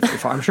he didn't get very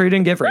far.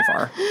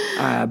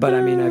 But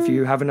I mean, if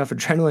you have enough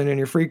adrenaline and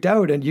you're freaked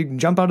out and you can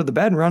jump out of the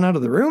bed and run out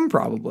of the room,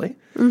 probably.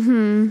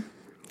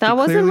 That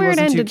wasn't where it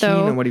ended, too keen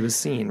though. on what he was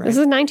seeing, right? This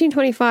is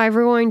 1925.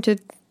 We're going to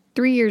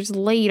 3 years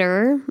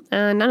later.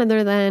 None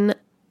other than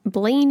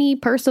Blaney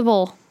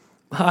Percival.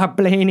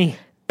 Blaney.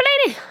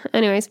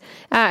 Anyways,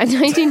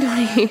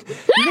 1920. You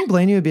think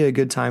Blaney would be a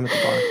good time at the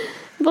bar?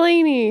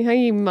 Blaney,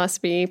 he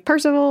must be.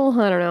 Percival,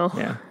 I don't know.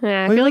 Yeah.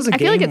 I Well,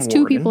 feel like it's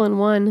two people in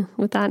one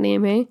with that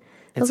name, eh?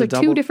 Those are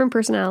two different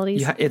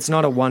personalities. It's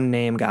not a one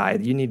name guy.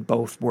 You need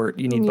both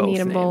You need both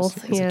them names.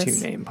 both, It's yes. a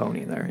 2-name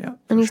pony there, yeah.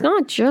 And he's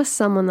not just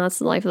someone that's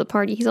the life of the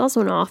party. He's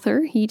also an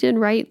author. He did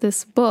write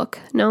this book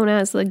known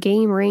as The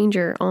Game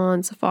Ranger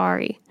on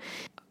Safari.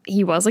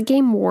 He was a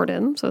game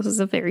warden, so this is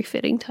a very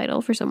fitting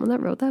title for someone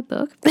that wrote that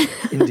book.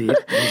 Indeed.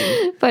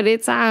 But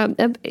it's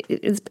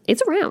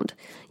around.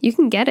 You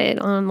can get it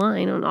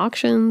online on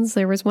auctions.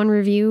 There was one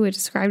review. It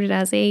described it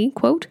as a,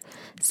 quote,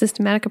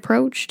 systematic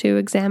approach to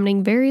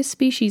examining various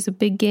species of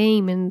big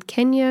game in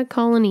Kenya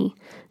colony.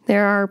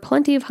 There are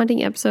plenty of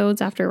hunting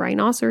episodes after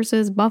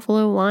rhinoceroses,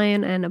 buffalo,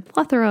 lion, and a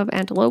plethora of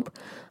antelope.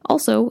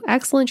 Also,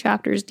 excellent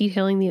chapters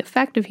detailing the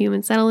effect of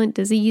human settlement,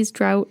 disease,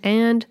 drought,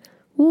 and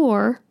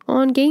war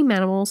on game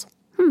animals.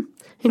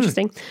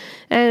 Interesting.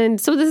 And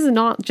so this is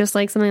not just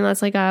like something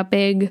that's like a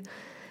big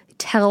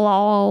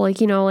tell-all,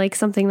 like, you know, like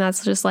something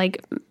that's just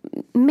like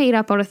made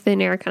up out of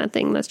thin air kind of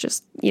thing that's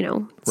just, you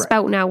know,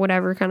 spouting out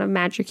whatever kind of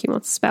magic he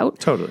wants to spout.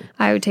 Totally.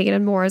 I would take it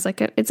more as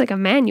like it's like a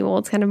manual.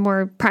 It's kind of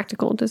more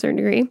practical to a certain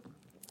degree.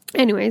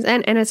 Anyways,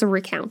 and it's a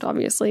recount,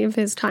 obviously, of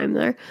his time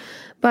there.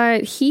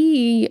 But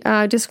he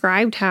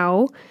described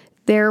how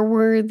there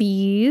were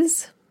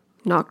these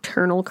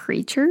nocturnal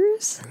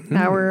creatures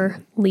that were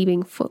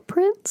leaving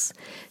footprints.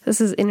 This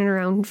is in and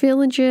around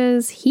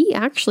villages. He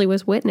actually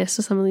was witness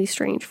to some of these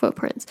strange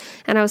footprints.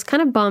 And I was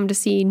kind of bummed to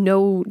see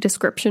no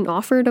description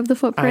offered of the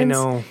footprints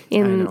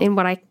in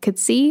what I could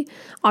see.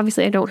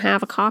 Obviously, I don't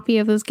have a copy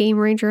of this Game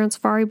Ranger on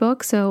Safari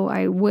book, so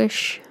I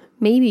wish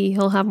maybe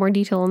he'll have more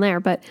detail in there.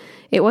 But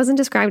it wasn't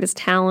described as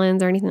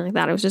talons or anything like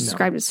that. It was just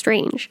described as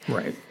strange.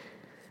 Right.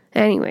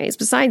 Anyways,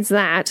 besides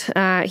that,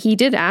 he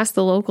did ask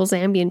the local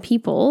Zambian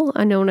people,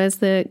 known as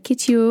the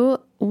Kitu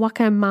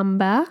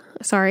Wakamamba.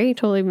 Sorry,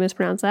 totally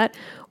mispronounced that.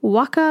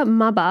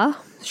 Wakamaba.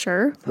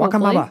 Sure.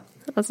 Wakamaba.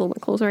 That's a little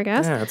bit closer, I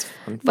guess. Yeah, that's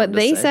fun But to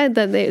they say. said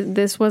that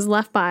this was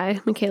left by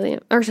Mekele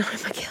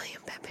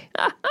Mbembe.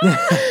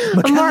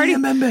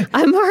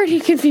 I'm already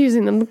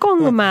confusing them.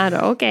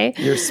 Congamado, okay.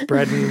 You're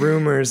spreading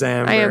rumors,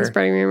 Amber. I am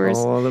spreading rumors.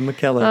 Oh, the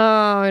McKillop.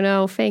 Oh,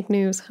 no, fake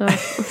news.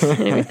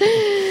 Anyways.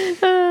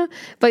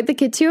 But the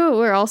Kitu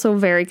were also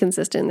very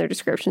consistent in their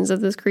descriptions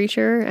of this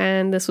creature.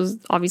 And this was,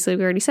 obviously,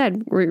 we already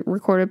said,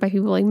 recorded by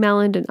people like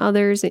Melland and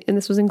others. And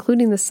this was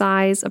including the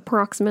size,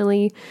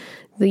 approximately,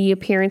 the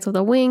appearance of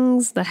the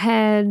wings, the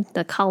head,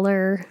 the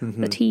color,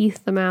 the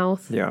teeth, the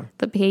mouth,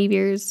 the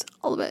behaviors,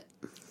 all of it.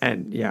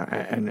 And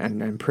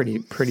and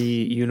pretty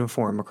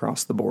uniform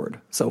across the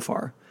board so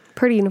far.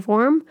 Pretty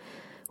uniform.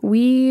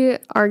 We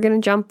are going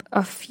to jump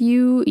a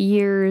few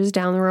years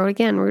down the road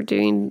again. We're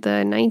doing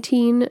the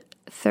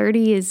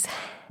 1930s.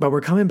 But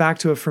we're coming back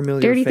to a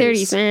familiar Dirty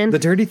face. 30s, man. The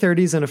dirty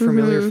 30s and a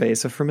familiar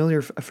face, a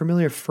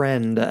familiar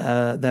friend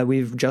that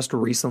we've just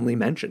recently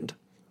mentioned.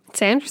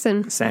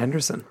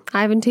 Sanderson.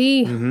 Ivan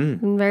T.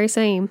 Very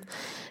same.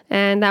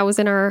 And that was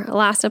in our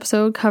last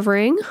episode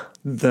covering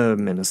the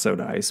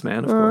Minnesota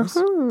Iceman, of course.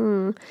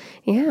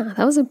 Yeah,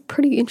 that was a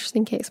pretty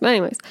interesting case. But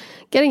anyways,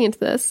 getting into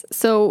this.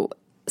 So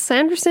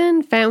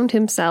Sanderson found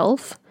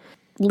himself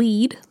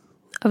lead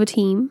of a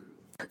team.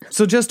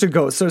 So just to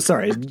go, so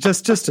sorry,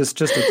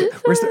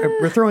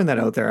 we're throwing that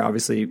out there,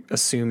 obviously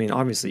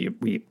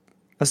we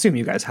assume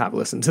you guys have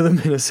listened to the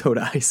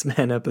Minnesota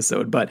Iceman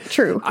episode, but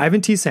true.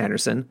 Ivan T.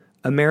 Sanderson,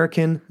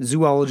 American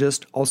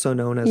zoologist, also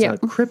known as a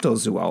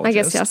cryptozoologist. I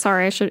guess,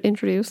 sorry, I should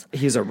introduce.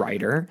 He's a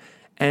writer,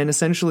 and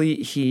essentially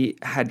he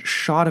had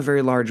shot a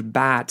very large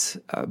bat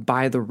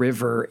by the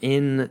river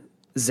in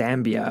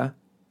Zambia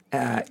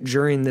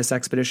during this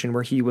expedition,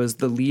 where he was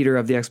the leader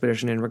of the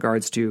expedition in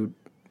regards to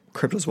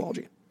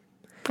cryptozoology.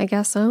 I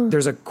guess so.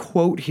 There's a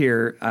quote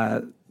here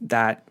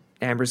that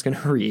Amber's going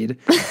to read.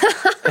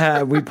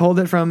 We pulled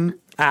it from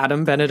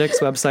Adam Benedict's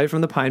website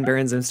from the Pine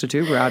Barrens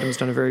Institute, where Adam's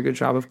done a very good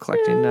job of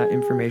collecting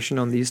information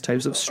on these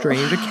types of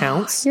strange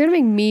accounts. You're going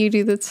to make me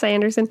do the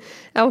Sanderson.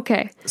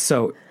 Okay.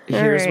 So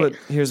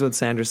here's what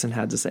Sanderson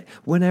had to say.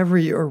 Whenever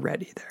you're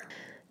ready there.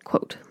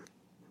 Quote,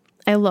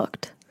 I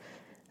looked.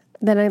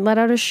 Then I let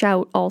out a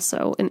shout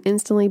also and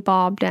instantly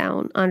bobbed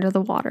down under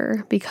the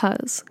water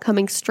because,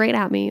 coming straight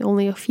at me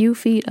only a few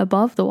feet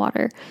above the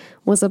water,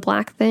 was a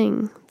black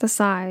thing the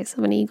size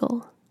of an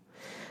eagle.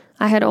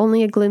 I had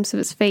only a glimpse of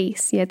its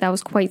face, yet that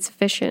was quite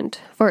sufficient,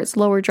 for its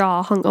lower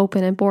jaw hung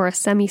open and bore a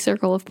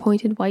semicircle of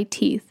pointed white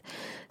teeth,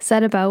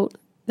 set about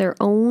their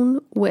own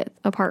width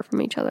apart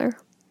from each other.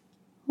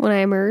 When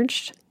I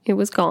emerged, it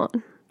was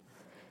gone.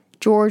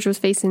 George was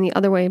facing the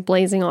other way,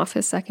 blazing off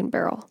his second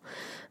barrel.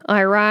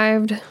 I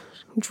arrived,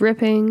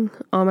 dripping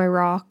on my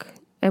rock,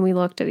 and we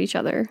looked at each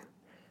other.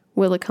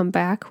 Will it come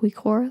back? We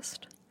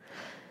chorused.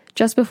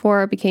 Just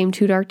before it became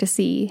too dark to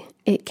see,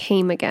 it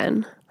came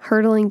again,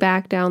 hurtling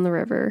back down the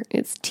river,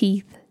 its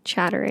teeth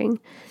chattering,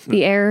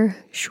 the air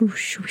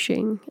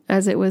swooshing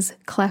as it was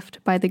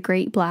cleft by the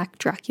great black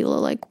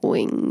Dracula-like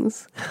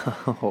wings.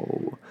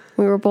 Oh.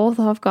 We were both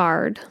off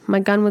guard. My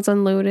gun was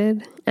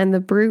unloaded, and the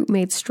brute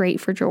made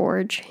straight for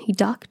George. He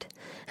ducked,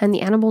 and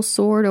the animal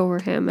soared over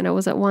him, and it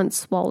was at once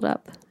swallowed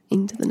up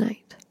into the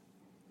night.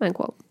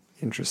 Unquote.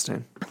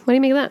 Interesting. What do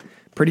you make of that?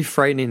 Pretty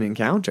frightening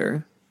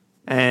encounter.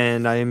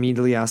 And I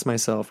immediately asked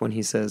myself, when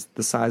he says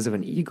the size of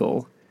an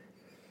eagle,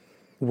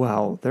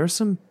 well, there's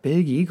some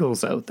big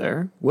eagles out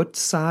there. What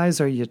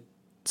size are you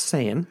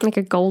saying? Like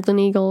a golden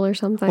eagle or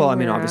something? Well, I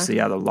mean, obviously,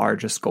 the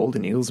largest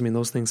golden eagles. I mean,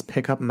 those things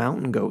pick up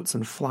mountain goats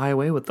and fly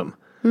away with them.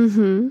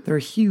 Mm-hmm. They're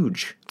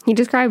huge. He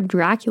described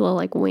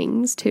Dracula-like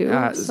wings, too.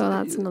 So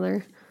that's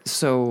another...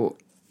 So,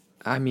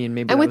 I mean,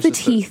 maybe... And with the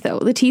teeth, though.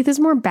 The teeth is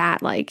more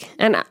bat-like.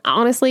 And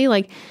honestly,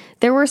 like,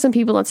 there were some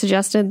people that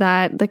suggested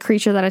that the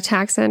creature that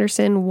attacked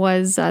Sanderson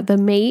was the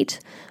mate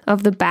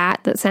of the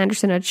bat that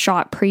Sanderson had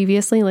shot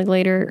previously, like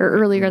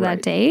earlier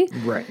that day.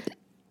 Right.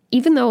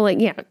 Even though, like,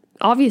 yeah,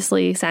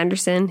 obviously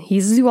Sanderson,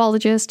 he's a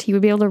zoologist. He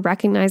would be able to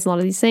recognize a lot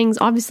of these things.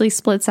 Obviously,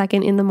 split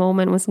second in the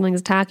moment when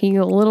something's attacking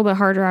you, a little bit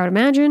harder, I would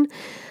imagine.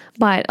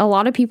 But a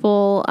lot of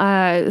people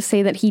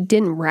say that he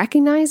didn't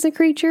recognize the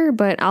creature.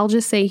 But I'll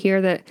just say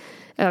here that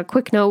a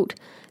quick note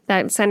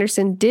that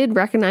Sanderson did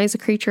recognize the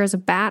creature as a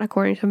bat,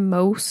 according to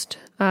most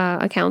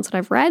accounts that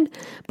I've read,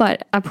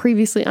 but a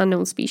previously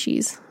unknown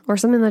species or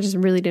something that just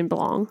really didn't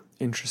belong.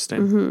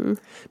 Interesting. Mm-hmm.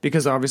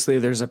 Because obviously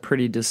there's a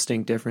pretty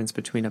distinct difference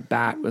between a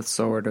bat with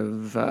sort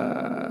of,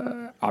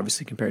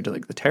 obviously compared to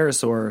like the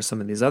pterosaur or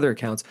some of these other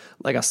accounts,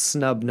 like a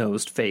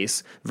snub-nosed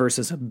face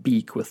versus a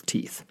beak with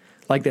teeth.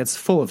 Like that's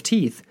full of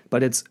teeth,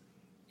 but it's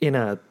in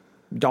a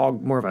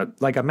dog, more of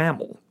like a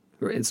mammal.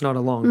 It's not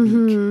a long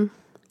beak.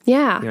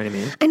 Yeah. You know what I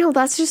mean? I know,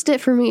 that's just it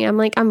for me. I'm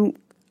like,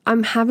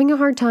 I'm having a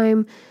hard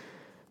time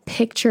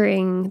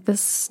picturing the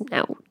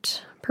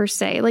snout per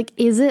se. Like,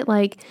 is it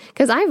like,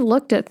 because I've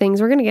looked at things,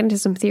 we're going to get into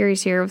some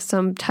theories here of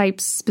some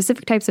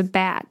specific types of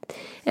bat,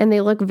 and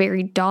they look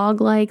very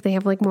dog-like. They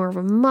have like more of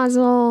a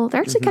muzzle.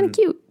 They're actually kind of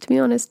cute, to be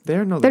honest.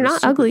 They're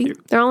not ugly.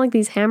 Cute. They're all like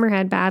these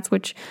hammerhead bats,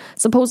 which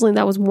supposedly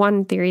that was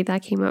one theory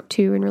that came up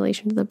too in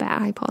relation to the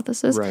bat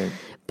hypothesis. Right.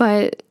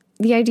 But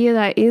the idea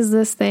that is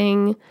this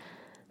thing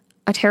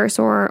a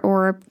pterosaur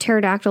or a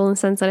pterodactyl in the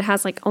sense that it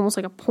has like almost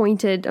like a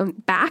pointed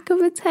back of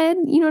its head.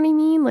 You know what I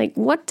mean? Like,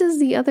 what does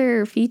the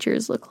other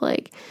features look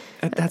like?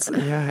 That's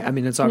yeah. I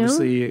mean, it's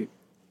obviously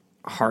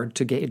hard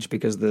to gauge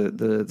because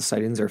the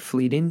sightings are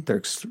fleeting.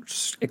 They're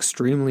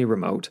extremely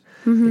remote.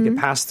 They get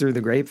passed through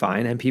the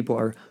grapevine, and people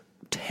are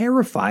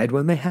terrified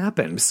when they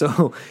happen.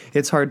 So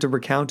it's hard to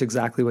recount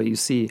exactly what you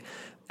see.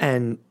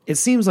 And it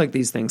seems like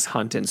these things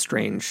hunt in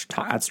strange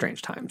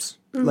times,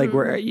 like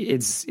where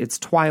it's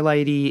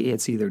twilighty,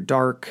 it's either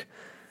dark.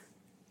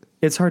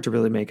 It's hard to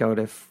really make out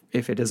if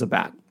it is a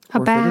bat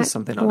or if it is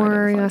something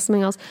unidentified. Or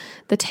something else.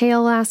 The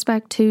tail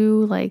aspect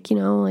too, like, you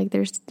know, like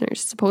there's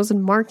supposed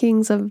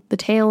markings of the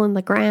tail in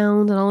the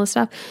ground and all this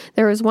stuff.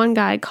 There was one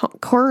guy,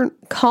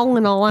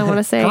 Colonel, I want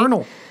to say,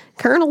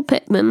 Colonel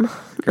Pittman,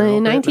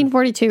 in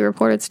 1942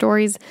 reported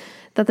stories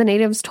that the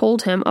natives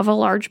told him of a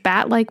large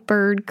bat-like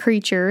bird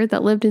creature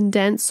that lived in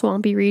dense,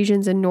 swampy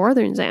regions in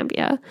northern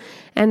Zambia,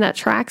 and that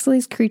tracks of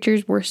these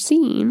creatures were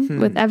seen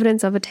with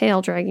evidence of a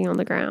tail dragging on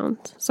the ground.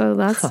 So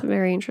that's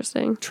very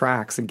interesting.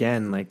 Tracks,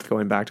 again, like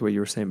going back to what you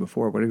were saying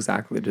before, what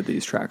exactly did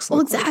these tracks look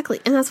like? Exactly.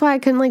 And that's why I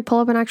couldn't like pull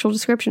up an actual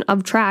description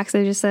of tracks.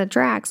 They just said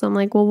tracks. So I'm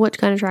like, well, what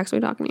kind of tracks are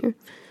we talking here?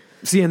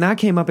 See, and that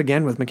came up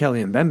again with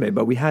Mekele and Mbembe,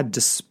 but we had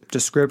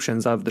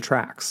descriptions of the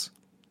tracks.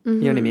 You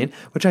know what I mean?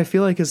 Which I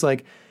feel like is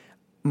like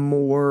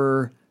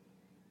more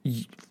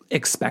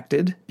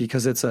expected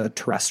because it's a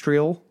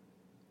terrestrial,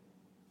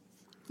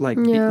 like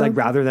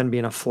rather than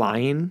being a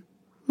flying.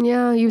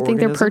 Yeah, you think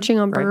they're perching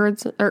on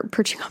birds, or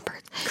perching on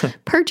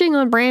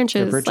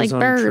branches, like on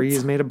birds.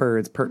 Trees made of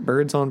birds,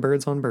 birds on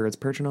birds on birds,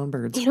 perching on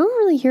birds. You don't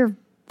really hear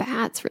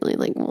bats really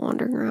like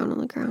wandering around on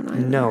the ground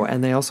either. No,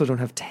 and they also don't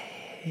have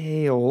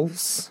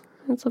tails.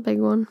 That's a big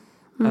one.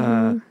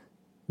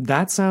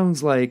 That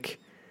sounds like.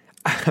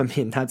 I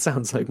mean, that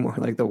sounds like more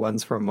like the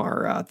ones from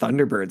our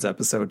Thunderbirds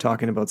episode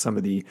talking about some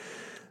of the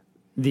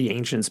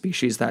ancient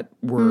species that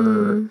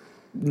were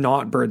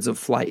not birds of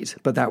flight,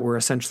 but that were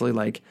essentially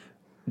like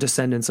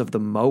descendants of the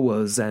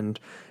moas and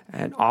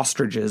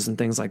ostriches and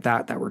things like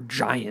that were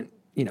giant,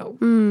 you know,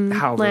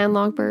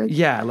 landlocked birds.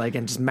 Yeah, like,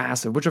 and just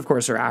massive, which of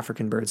course are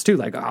African birds too,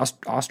 like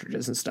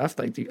ostriches and stuff.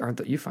 Like,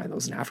 you find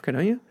those in Africa,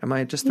 don't you? Am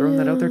I just throwing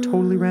that out there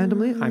totally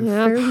randomly? I'm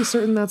fairly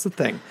certain that's a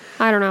thing.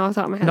 I don't know. I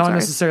thought my head. Not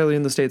necessarily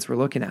in the states we're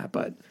looking at,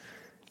 but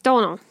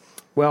don't know.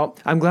 Well,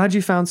 I'm glad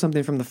you found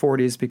something from the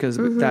 40s because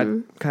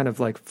that kind of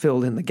like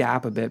filled in the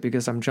gap a bit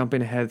because I'm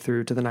jumping ahead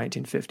through to the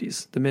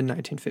 1950s, the mid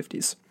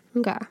 1950s.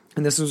 Okay.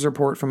 And this was a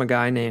report from a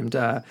guy named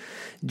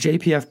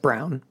JPF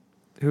Brown,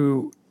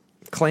 who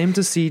claimed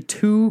to see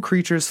two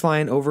creatures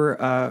flying over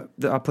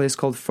a place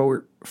called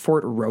Fort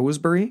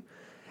Rosebery,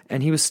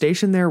 and he was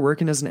stationed there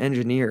working as an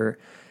engineer,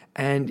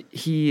 and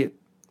he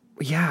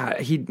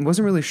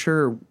wasn't really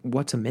sure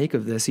what to make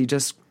of this. He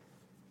just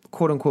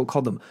quote unquote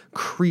called them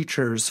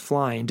creatures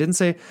flying. Didn't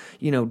say,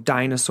 you know,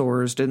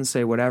 dinosaurs, didn't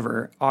say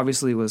whatever.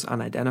 Obviously was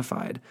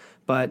unidentified,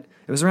 but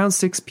it was around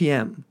 6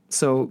 p.m.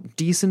 So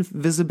decent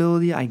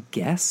visibility, I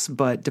guess,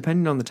 but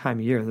depending on the time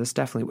of year, this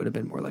definitely would have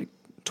been more like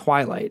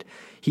twilight.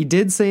 He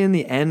did say in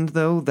the end,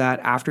 though, that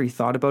after he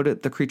thought about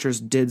it, the creatures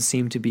did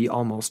seem to be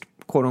almost,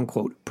 quote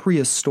unquote,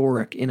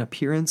 prehistoric in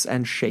appearance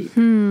and shape,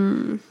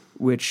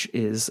 which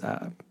is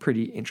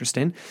pretty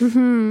interesting.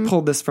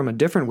 Pulled this from a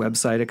different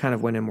website. It kind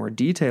of went in more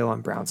detail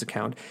on Brown's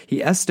account.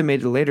 He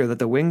estimated later that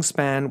the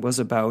wingspan was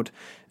about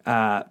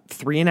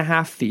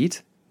 3.5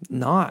 feet.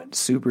 Not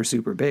super,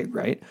 super big,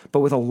 right?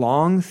 But with a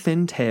long,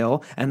 thin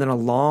tail and then a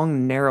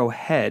long, narrow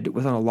head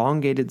with an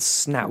elongated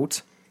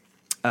snout,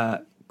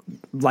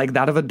 like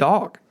that of a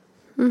dog,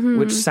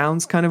 which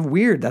sounds kind of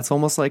weird. That's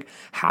almost like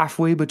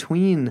halfway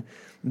between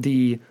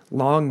the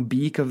long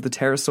beak of the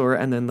pterosaur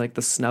and then like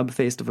the snub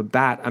face of a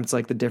bat. It's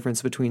like the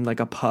difference between like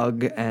a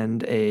pug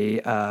and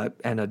a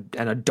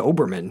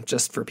Doberman,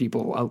 just for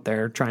people out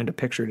there trying to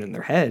picture it in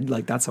their head.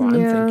 Like that's how I'm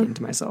thinking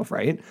to myself,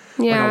 right?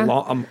 Yeah.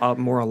 Like a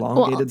more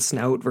elongated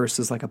snout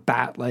versus like a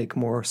bat, like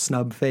more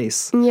snub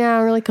face.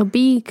 Yeah, or like a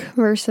beak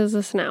versus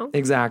a snout.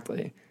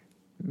 Exactly.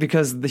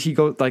 Because he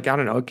goes, like, I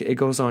don't know, it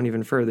goes on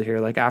even further here.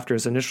 Like, after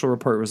his initial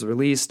report was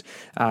released,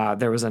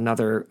 there was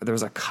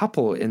a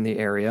couple in the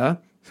area,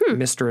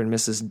 Mr. and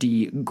Mrs.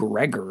 D.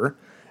 Gregor.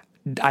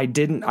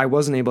 I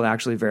wasn't able to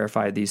actually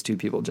verify these two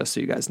people, just so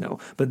you guys know.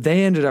 But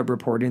they ended up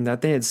reporting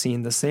that they had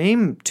seen the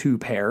same two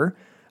pair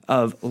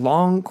of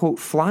long, quote,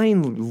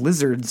 flying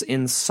lizards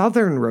in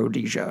southern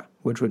Rhodesia,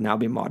 which would now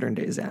be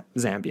modern-day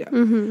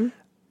Zambia.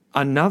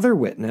 Another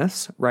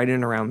witness, right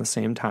in around the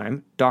same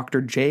time,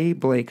 Dr. J.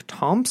 Blake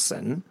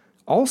Thompson,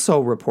 also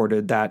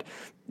reported that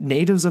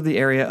natives of the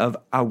area of the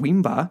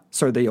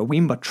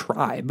Awimba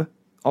tribe,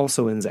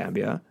 also in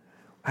Zambia,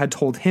 had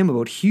told him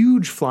about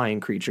huge flying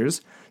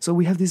creatures. So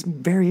we have these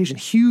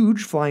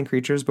huge flying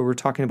creatures, but we're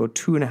talking about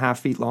 2.5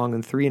 feet long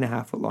and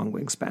 3.5 foot long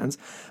wingspans,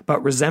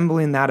 but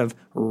resembling that of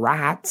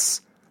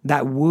rats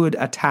that would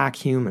attack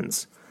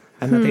humans,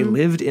 and that they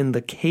lived in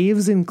the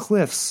caves and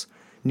cliffs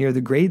near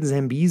the Great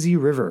Zambezi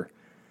River.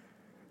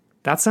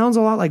 That sounds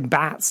a lot like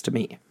bats to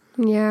me.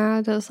 Yeah,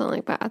 it does sound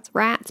like bats.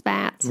 Rats,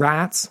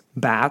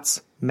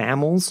 bats,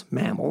 mammals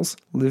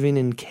living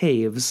in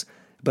caves,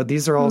 but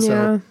these are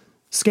also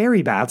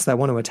scary bats that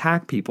want to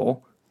attack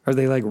people. Are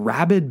they like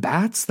rabid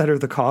bats that are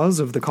the cause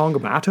of the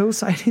Kongamato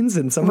sightings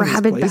in some of these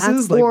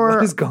places? Like,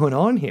 what is going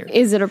on here?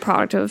 Is it a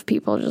product of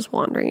people just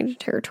wandering into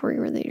territory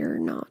where they are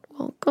not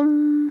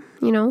welcome?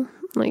 You know,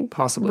 like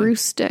possibly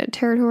roost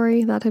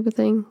territory, that type of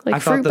thing.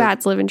 Like fruit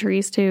bats live in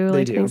trees too,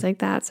 like things like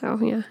that. So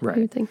yeah, right. I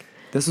would think.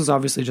 This was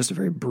obviously just a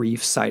very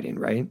brief sighting,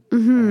 right?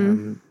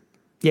 Mm-hmm.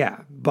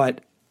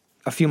 But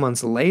a few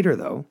months later,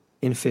 though,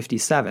 in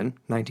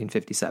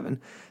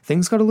 1957,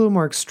 things got a little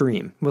more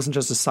extreme. It wasn't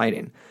just a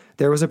sighting.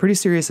 There was a pretty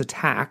serious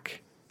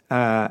attack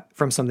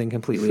from something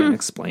completely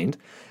unexplained.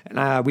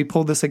 And we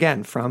pulled this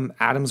again from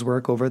Adam's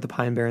work over at the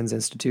Pine Barrens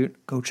Institute.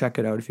 Go check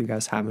it out if you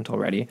guys haven't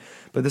already.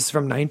 But this is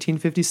from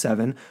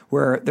 1957,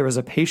 where there was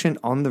a patient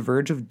on the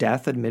verge of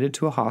death admitted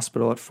to a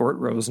hospital at Fort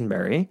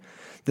Rosenberry.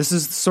 This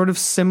is sort of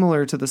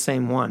similar to the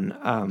same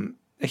one.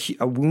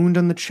 A wound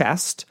on the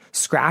chest,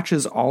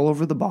 scratches all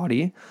over the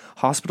body.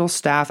 Hospital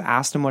staff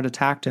asked him what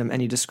attacked him, and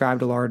he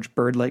described a large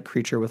bird-like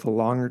creature with a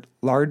long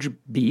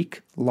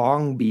beak,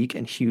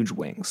 and huge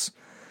wings.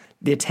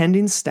 The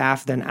attending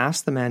staff then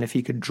asked the man if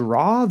he could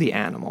draw the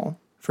animal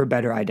for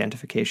better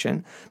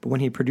identification, but when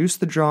he produced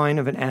the drawing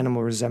of an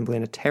animal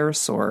resembling a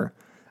pterosaur,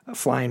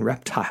 flying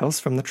reptiles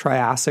from the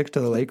Triassic to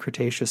the late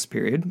Cretaceous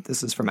period,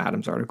 this is from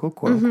Adam's article,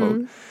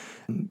 quote-unquote,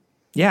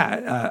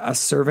 a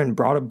servant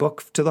brought a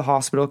book to the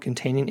hospital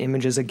containing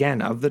images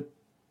again of the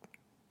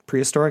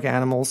prehistoric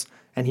animals,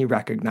 and he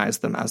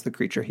recognized them as the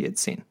creature he had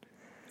seen.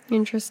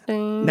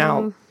 Interesting.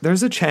 Now,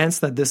 there's a chance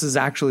that this is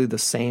actually the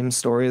same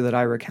story that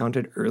I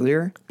recounted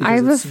earlier. I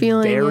have a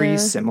feeling very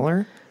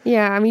similar.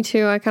 Yeah, me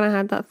too. I kind of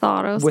had that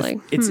thought. I was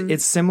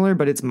it's similar,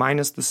 but it's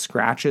minus the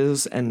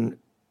scratches, and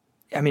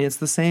I mean, it's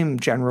the same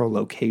general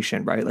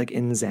location, right? Like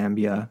in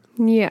Zambia,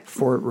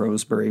 Fort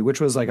Rosebery, which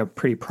was like a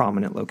pretty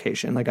prominent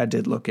location. Like I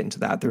did look into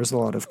that. There was a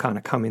lot of kind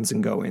of comings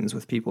and goings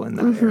with people in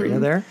that area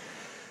there.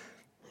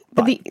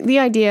 But the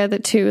idea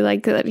that too,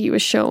 like that he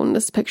was shown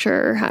this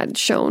picture, had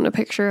shown a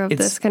picture of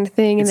this kind of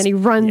thing, and then he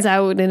runs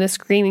out in a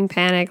screaming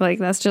panic, like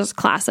that's just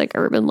classic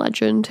urban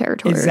legend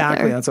territory.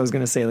 Exactly, right, that's what I was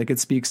going to say. Like it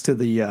speaks to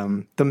the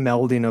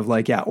melding of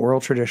like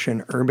oral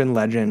tradition, urban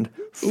legend,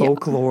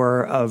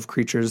 folklore of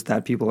creatures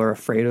that people are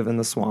afraid of in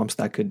the swamps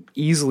that could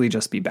easily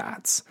just be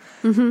bats.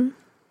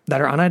 That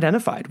are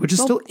unidentified, which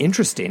is still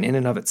interesting in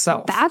and of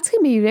itself. Bats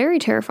can be very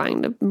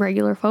terrifying to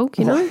regular folk,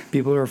 you know?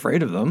 People are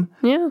afraid of them.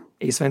 Yeah.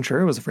 Ace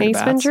Ventura was afraid of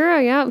bats. Ace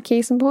Ventura, yeah,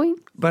 case in point.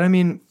 But I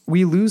mean,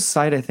 we lose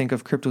sight, I think,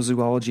 of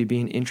cryptozoology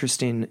being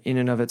interesting in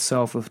and of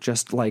itself with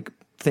just like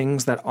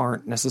things that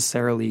aren't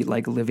necessarily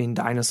like living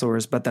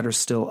dinosaurs, but that are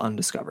still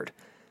undiscovered.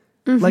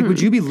 Like,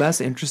 would you be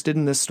less interested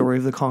in this story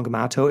of the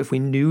Kongamato if we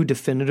knew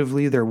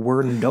definitively there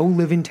were no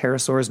living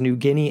pterosaurs, New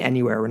Guinea,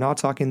 anywhere? We're not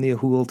talking the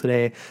Ahul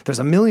today. There's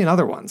a million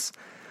other ones.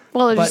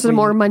 Well, it's just a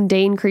more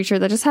mundane creature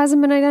that just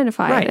hasn't been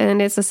identified. Right.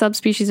 And it's a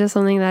subspecies of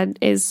something that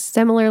is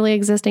similarly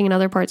existing in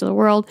other parts of the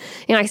world.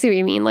 And I see what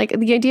you mean. Like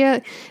the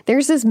idea,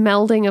 there's this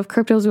melding of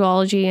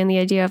cryptozoology and the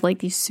idea of like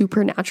these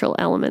supernatural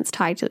elements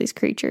tied to these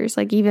creatures.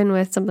 Like even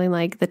with something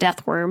like the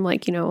death worm,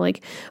 like, you know,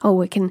 like,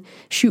 oh, it can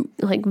shoot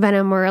like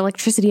venom or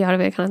electricity out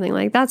of it kind of thing.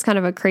 Like that's kind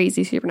of a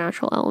crazy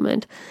supernatural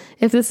element.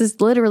 If this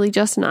is literally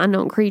just an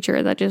unknown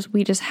creature that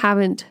we just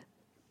haven't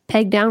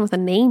pegged down with a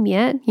name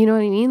yet, you know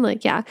what I mean?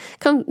 Like,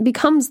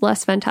 becomes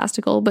less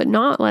fantastical, but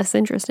not less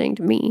interesting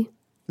to me.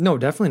 No,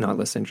 definitely not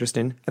less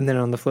interesting. And then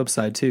on the flip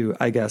side too,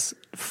 I guess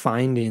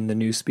finding the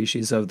new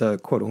species of the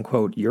quote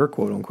unquote, your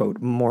quote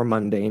unquote, more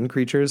mundane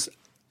creatures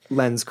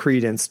lends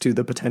credence to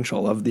the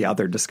potential of the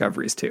other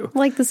discoveries too.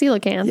 Like the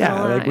coelacanth.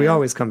 Yeah, like we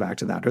always come back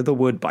to that, or the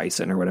wood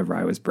bison or whatever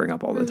I always bring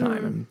up all the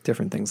time, and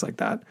different things like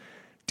that.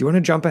 Do you want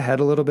to jump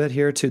ahead a little bit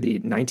here to the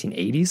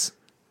 1980s?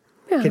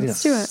 Yeah, Getting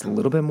let's do it. a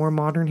little bit more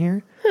modern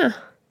here. Huh.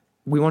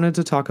 We wanted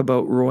to talk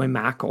about Roy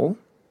Mackal,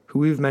 who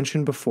we've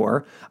mentioned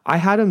before. I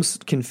had him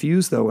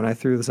confused, though, when I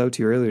threw this out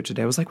to you earlier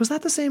today. I was like, was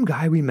that the same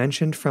guy we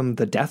mentioned from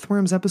the Death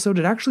Worms episode?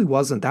 It actually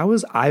wasn't. That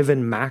was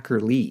Ivan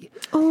Mackerlee,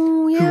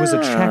 who was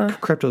a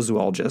Czech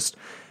cryptozoologist,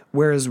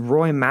 whereas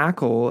Roy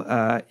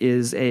Mackal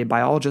is a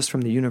biologist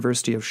from the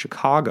University of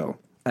Chicago.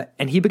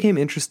 And he became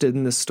interested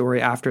in this story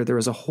after there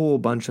was a whole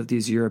bunch of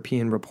these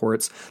European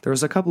reports. There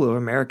was a couple of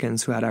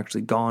Americans who had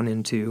actually gone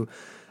into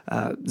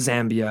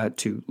Zambia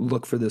to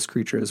look for this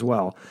creature as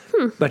well.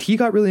 But he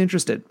got really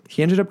interested.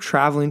 He ended up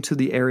traveling to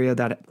the area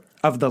that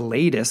of the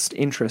latest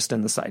interest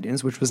in the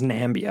sightings, which was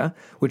Nambia,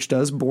 which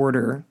does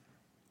border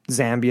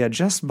Zambia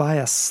just by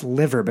a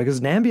sliver, because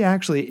Nambia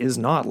actually is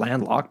not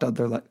landlocked,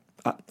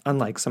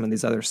 unlike some of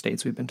these other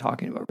states we've been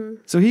talking about.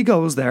 So he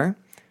goes there,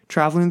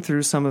 traveling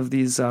through some of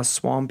these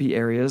swampy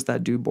areas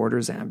that do border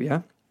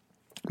Zambia.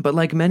 But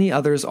like many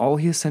others, all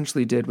he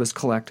essentially did was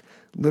collect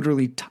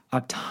literally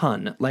a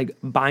ton, like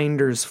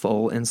binders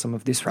full in some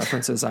of these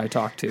references I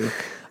talked to,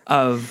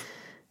 of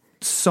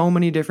so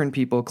many different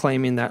people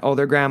claiming that, oh,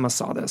 their grandma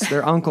saw this,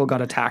 their uncle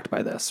got attacked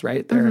by this,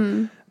 right?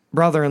 Their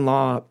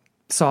brother-in-law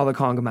saw the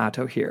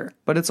Kongamato here.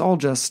 But it's all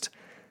just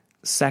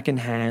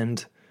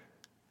secondhand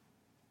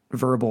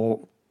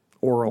verbal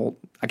oral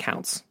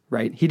accounts,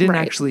 right? He didn't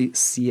actually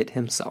see it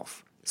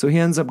himself. So he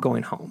ends up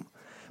going home.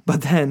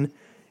 But then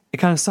it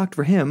kind of sucked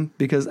for him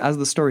because as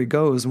the story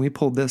goes, and we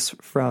pulled this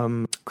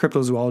from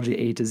Cryptozoology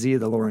A to Z,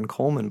 the Lauren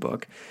Coleman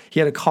book, he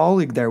had a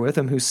colleague there with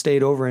him who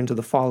stayed over into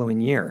the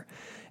following year,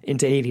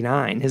 into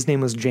 89. His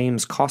name was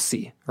James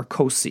Cossey, or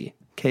Cossey,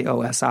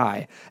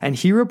 Kosi. And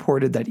he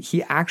reported that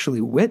he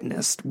actually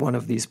witnessed one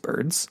of these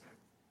birds,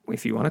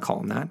 if you want to call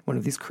them that, one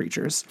of these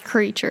creatures.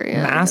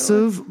 Yeah.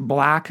 Massive,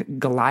 black,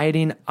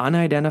 gliding,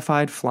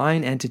 unidentified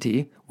flying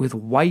entity with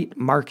white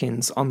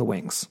markings on the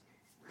wings.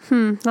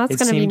 That's kind of It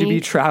seemed to be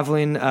unique.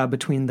 traveling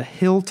between the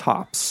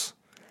hilltops.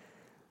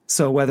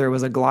 So whether it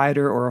was a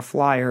glider or a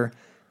flyer,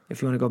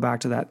 if you want to go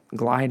back to that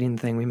gliding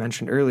thing we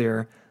mentioned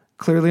earlier,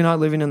 clearly not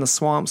living in the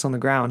swamps on the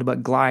ground,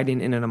 but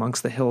gliding in and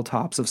amongst the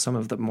hilltops of some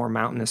of the more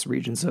mountainous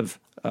regions of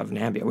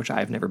Namibia, which I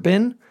have never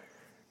been.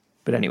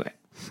 But anyway.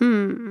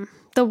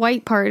 The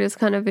white part is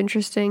kind of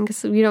interesting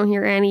because we don't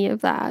hear any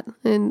of that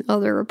in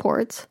other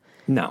reports.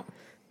 No.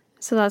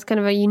 So that's kind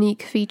of a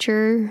unique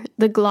feature.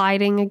 The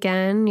gliding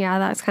again, yeah,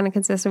 that's kind of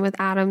consistent with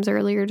Adam's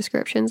earlier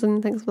descriptions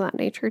and things of that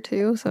nature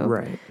too. So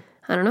Right.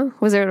 I don't know.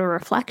 Was there a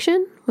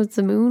reflection? Was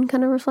the moon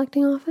kind of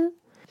reflecting off it?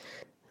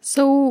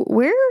 So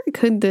where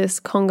could this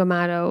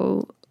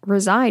Kongamato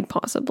reside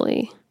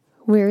possibly?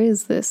 Where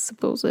is this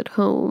supposed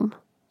home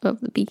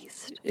of the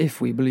beast? If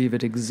we believe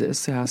it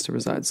exists, it has to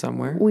reside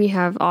somewhere. We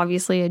have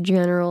obviously a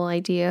general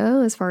idea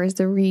as far as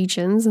the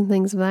regions and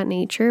things of that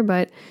nature,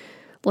 but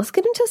let's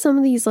get into some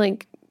of these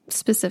like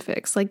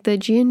specifics, like the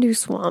Jiandu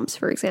swamps,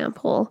 for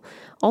example,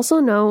 also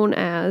known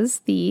as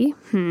the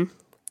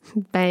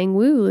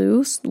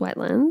Bangwulu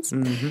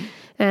wetlands.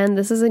 And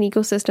this is an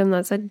ecosystem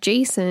that's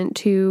adjacent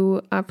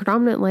to a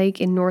predominant lake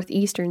in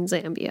northeastern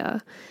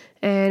Zambia.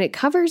 And it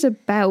covers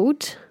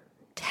about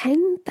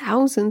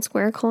 10,000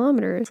 square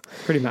kilometers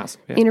Pretty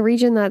massive. Yeah. in a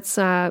region that's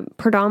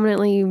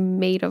predominantly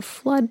made of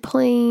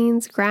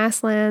floodplains,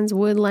 grasslands,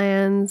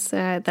 woodlands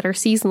that are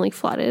seasonally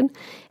flooded,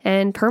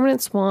 and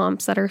permanent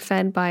swamps that are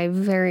fed by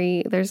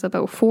there's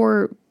about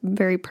 4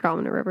 very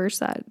predominant rivers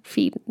that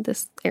feed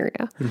this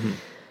area.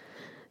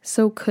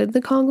 So could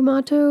the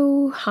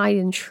Kongamato hide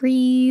in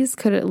trees?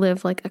 Could it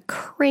live like a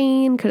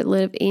crane? Could it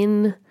live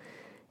in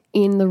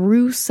the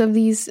roosts of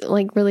these,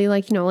 like really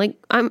like, you know, like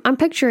I'm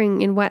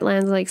picturing in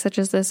wetlands like such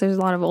as this, there's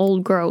a lot of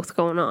old growth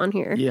going on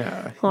here.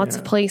 Yeah. Lots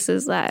of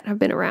places that have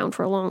been around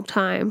for a long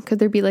time. Could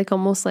there be like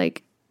almost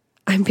like,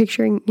 I'm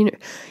picturing, you know,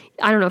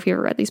 I don't know if you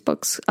ever read these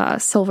books,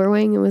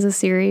 Silverwing. It was a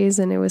series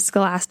and it was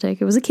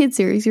Scholastic. It was a kid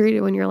series. You read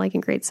it when you're like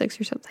in grade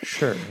 6 or something.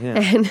 Sure. Yeah.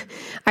 And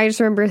I just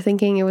remember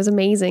thinking it was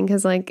amazing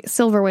because like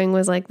Silverwing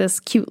was like this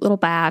cute little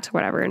bat,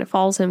 whatever, and it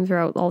follows him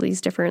throughout all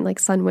these different like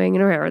Sunwing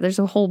and whatever. There's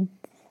a whole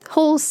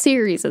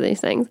series of these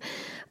things,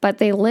 but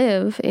they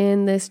live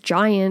in this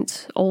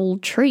giant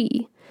old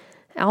tree,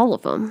 all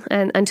of them,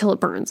 and until it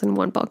burns in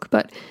one book.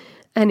 But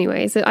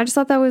anyways, I just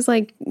thought that was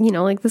like, you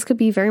know, like this could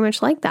be very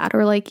much like that.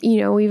 Or like,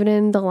 you know, even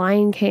in The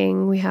Lion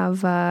King, we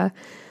have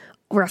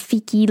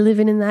Rafiki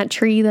living in that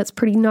tree. That's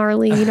pretty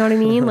gnarly. You know what I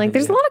mean? Like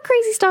there's a lot of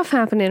crazy stuff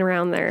happening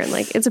around there. And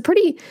like,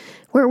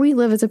 where we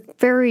live is a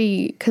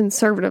very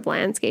conservative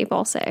landscape,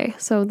 I'll say.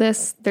 So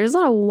there's a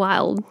lot of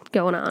wild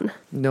going on.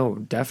 No,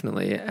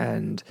 definitely.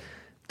 And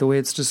the way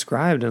it's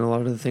described and a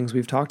lot of the things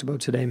we've talked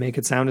about today make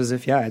it sound as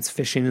if, yeah, it's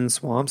fishing in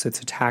swamps. It's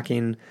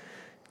attacking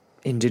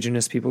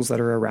indigenous peoples that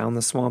are around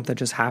the swamp that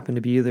just happen to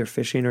be either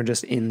fishing or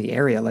just in the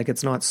area. Like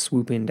it's not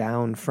swooping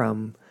down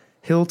from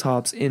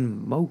hilltops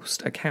in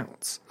most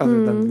accounts,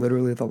 other than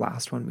literally the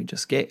last one we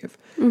just gave.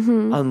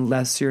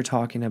 Unless you're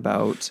talking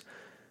about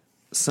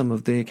some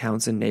of the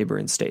accounts in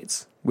neighboring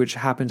states, which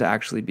happen to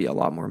actually be a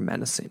lot more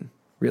menacing,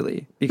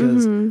 really,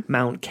 because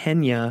Mount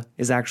Kenya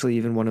is actually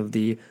even one of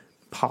the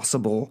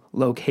possible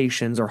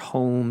locations or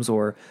homes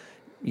or,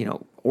 you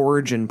know,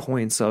 origin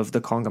points of the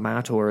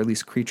Kongamato, or at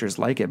least creatures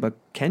like it. But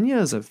Kenya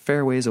is a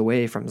fair ways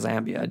away from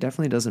Zambia. It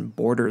definitely doesn't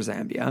border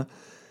Zambia.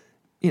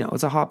 You know,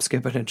 it's a hop,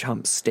 skip, and a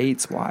jump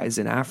states-wise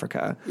in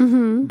Africa.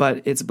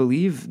 But it's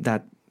believed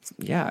that,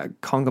 yeah,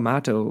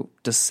 Kongamato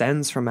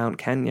descends from Mount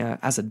Kenya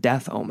as a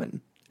death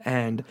omen.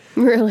 And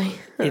Really?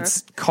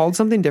 it's called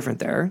something different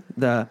there.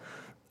 The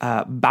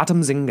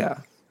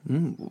Batamzinga,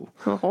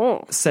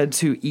 said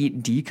to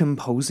eat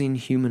decomposing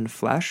human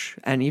flesh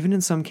and even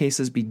in some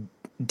cases be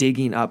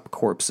digging up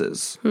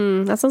corpses.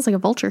 That sounds like a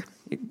vulture.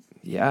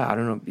 Yeah, I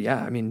don't know.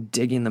 Yeah, I mean,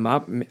 digging them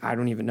up, I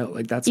don't even know.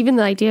 Like that's... Even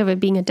the idea of it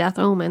being a death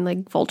omen,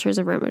 like vultures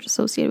are very much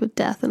associated with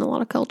death in a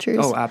lot of cultures.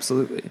 Oh,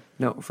 absolutely.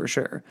 No, for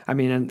sure. I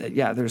mean, and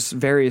yeah, there's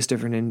various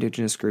different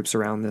indigenous groups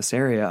around this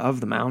area of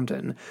the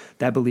mountain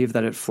that believe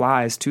that it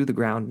flies to the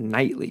ground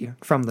nightly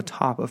from the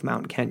top of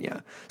Mount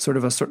Kenya. Sort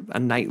of a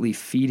nightly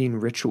feeding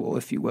ritual,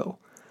 if you will.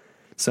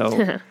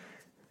 So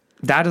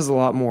that is a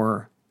lot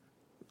more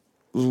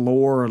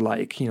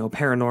lore-like, you know,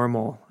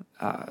 paranormal,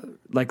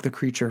 like the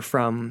creature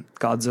from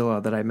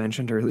Godzilla that I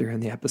mentioned earlier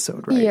in the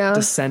episode, right? Yeah.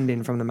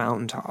 Descending from the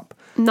mountaintop.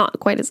 Not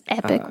quite as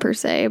epic per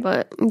se,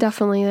 but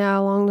definitely, yeah,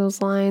 along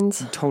those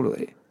lines.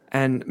 Totally.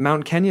 And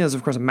Mount Kenya is,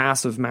 of course, a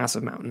massive,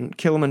 massive mountain.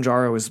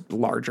 Kilimanjaro is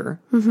larger,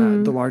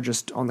 the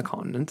largest on the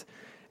continent.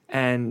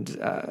 And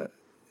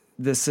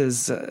this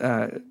is,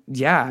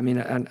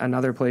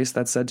 another place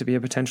that's said to be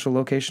a potential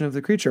location of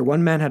the creature.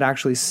 One man had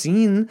actually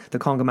seen the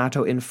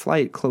Kongamato in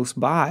flight close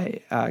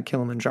by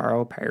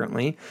Kilimanjaro,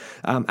 apparently,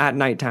 at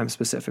nighttime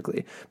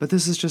specifically. But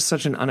this is just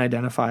such an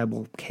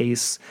unidentifiable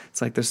case.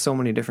 It's like there's so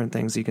many different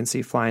things you can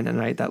see flying at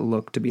night that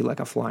look to be like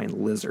a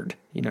flying lizard.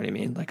 You know what I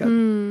mean? Like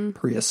a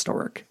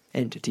prehistoric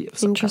entity of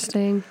some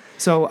Interesting. kind.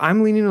 So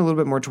I'm leaning a little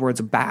bit more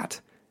towards a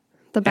bat.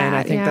 The bat, and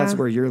I think that's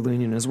where you're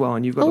leaning as well.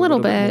 And you've got a little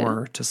bit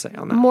more to say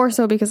on that. More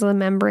so because of the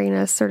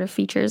membranous sort of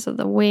features of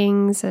the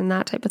wings and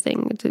that type of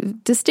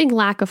thing. Distinct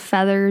lack of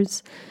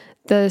feathers.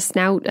 The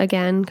snout,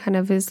 again, kind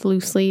of is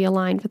loosely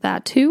aligned with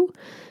that too.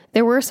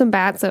 There were some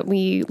bats that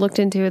we looked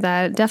into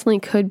that definitely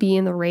could be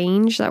in the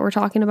range that we're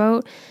talking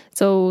about.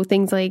 So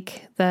things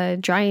like the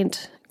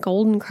giant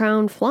golden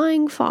crown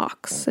flying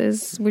fox,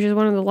 which is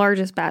one of the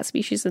largest bat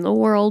species in the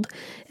world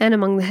and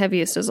among the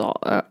heaviest as well.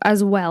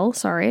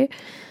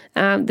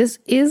 This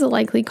is a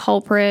likely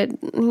culprit.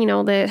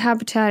 The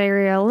habitat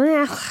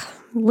area,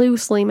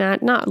 loosely,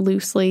 not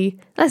loosely.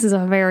 This is a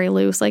very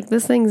loose. Like,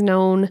 this thing's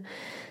known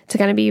to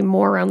kind of be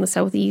more around the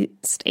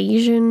Southeast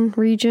Asian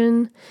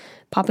region,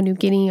 Papua New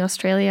Guinea,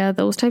 Australia,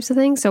 those types of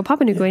things. So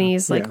Papua New Guinea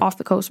is off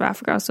the coast of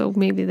Africa, so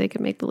maybe they could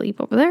make the leap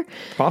over there.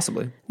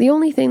 Possibly. The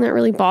only thing that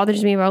really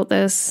bothers me about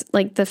this,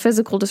 like, the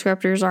physical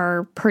descriptors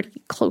are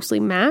pretty closely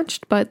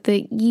matched, but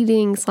the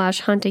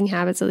eating/hunting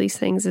habits of these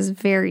things is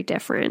very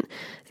different.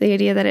 The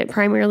idea that it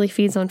primarily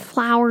feeds on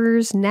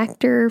flowers,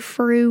 nectar,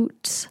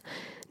 fruits,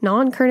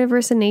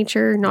 non-carnivorous in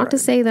nature, not to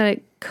say that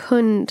it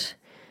couldn't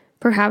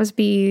perhaps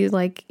be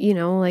like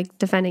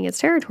defending its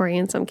territory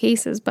in some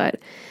cases, but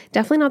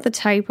definitely not the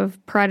type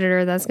of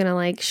predator that's going to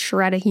like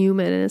shred a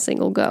human in a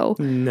single go.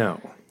 No.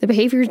 The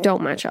behaviors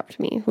don't match up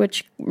to me,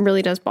 which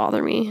really does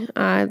bother me.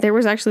 There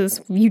was actually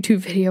this YouTube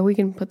video, we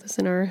can put this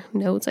in our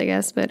notes, I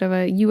guess, but of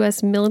a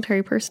U.S.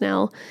 military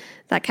personnel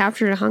that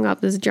captured and hung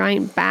up this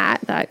giant bat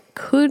that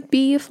could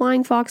be a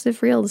flying fox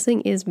if real. This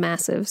thing is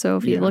massive. So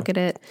if you look at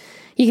it,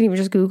 you can even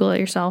just Google it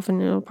yourself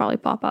and it'll probably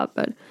pop up.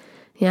 But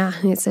yeah,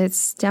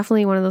 it's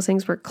definitely one of those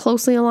things where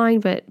closely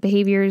aligned, but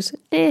behaviors,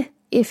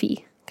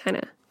 iffy, kind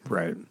of.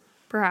 Right.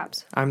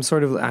 Perhaps. I'm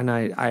sort of, and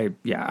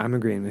I'm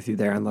agreeing with you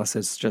there, unless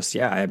it's just,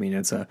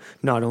 it's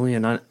not only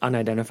an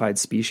unidentified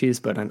species,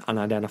 but an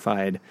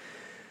unidentified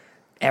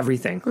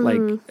everything,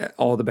 like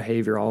all the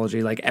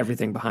behaviorology, like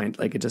everything behind,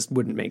 like it just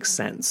wouldn't make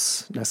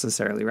sense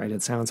necessarily, right?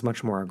 It sounds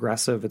much more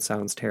aggressive. It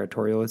sounds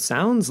territorial. It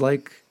sounds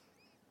like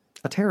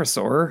a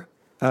pterosaur.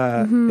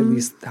 At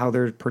least how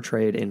they're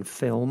portrayed in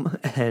film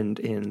and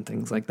in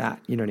things like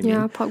that. You know what I mean?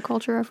 Yeah, pop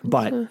culture reference.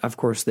 But, of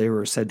course, they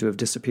were said to have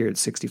disappeared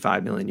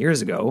 65 million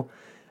years ago,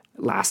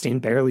 lasting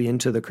barely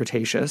into the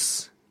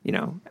Cretaceous,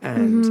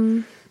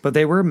 but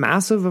they were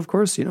massive, of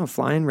course,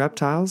 flying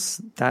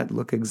reptiles that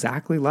look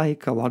exactly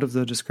like a lot of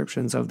the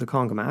descriptions of the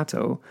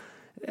Kongamato.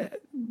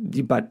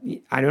 But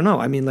I don't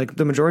know. I mean, like,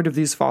 the majority of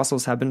these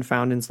fossils have been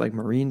found in like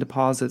marine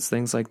deposits,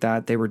 things like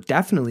that. They were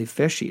definitely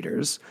fish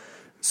eaters.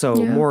 So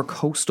more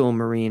coastal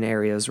marine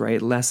areas,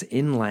 right? Less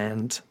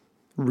inland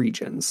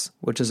regions,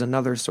 which is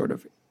another sort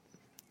of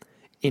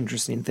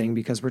interesting thing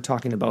because we're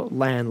talking about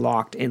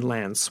landlocked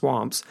inland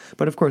swamps.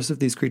 But of course, if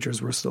these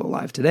creatures were still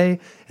alive today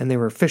and they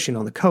were fishing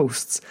on the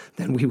coasts,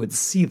 then we would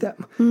see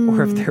them.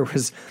 Or if there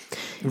was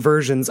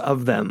versions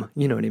of them,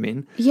 you know what I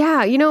mean?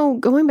 Yeah,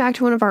 going back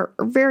to one of our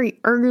very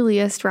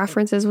earliest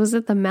references, was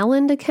it the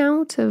Melland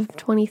account of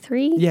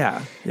 23?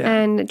 Yeah.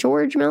 And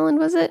George Melland,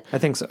 was it? I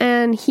think so.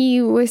 And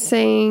he was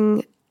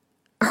saying,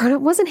 or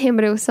it wasn't him,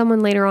 but it was someone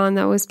later on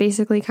that was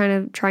basically kind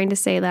of trying to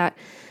say that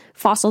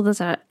fossils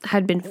that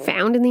had been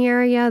found in the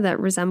area that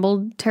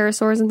resembled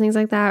pterosaurs and things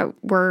like that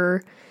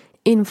were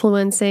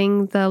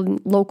influencing the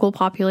local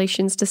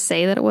populations to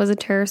say that it was a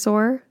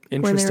pterosaur.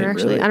 Interesting, when they were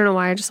actually, really? I don't know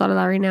why I just thought of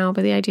that right now,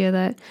 but the idea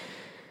that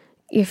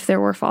if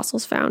there were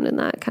fossils found in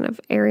that kind of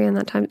area in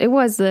that time, it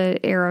was the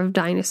era of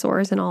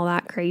dinosaurs and all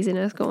that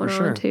craziness going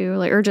on too,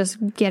 like, or just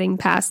getting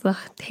past the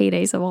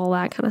heydays of all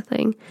that kind of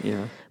thing.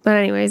 Yeah. But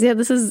anyways, it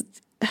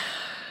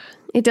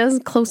does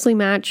closely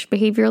match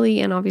behaviorally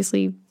and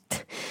obviously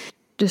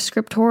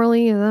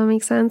descriptorally, if that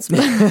makes sense.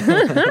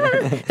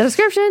 The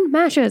description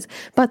matches,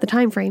 but the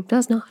time frame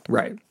does not.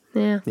 Right.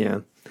 Yeah.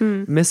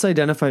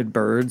 Misidentified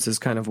birds is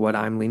kind of what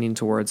I'm leaning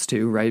towards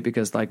too, right?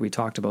 Because like we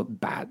talked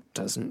about, bat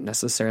doesn't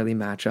necessarily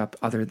match up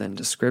other than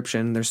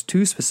description. There's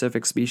two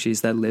specific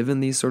species that live in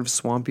these sort of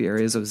swampy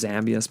areas of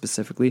Zambia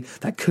specifically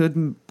that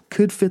could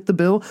fit the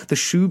bill. The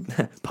shoe,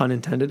 pun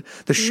intended,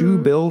 the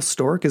shoe-bill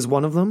stork is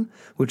one of them,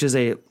 which is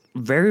a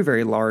very,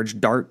 very large,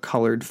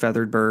 dark-colored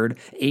feathered bird,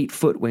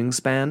 8-foot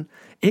wingspan.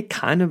 It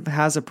kind of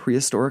has a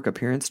prehistoric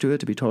appearance to it,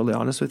 to be totally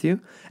honest with you.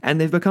 And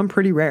they've become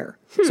pretty rare.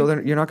 So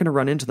you're not going to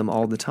run into them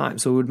all the time.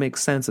 So it would make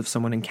sense if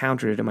someone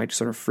encountered it, it might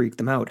sort of freak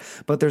them out.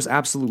 But there's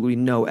absolutely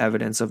no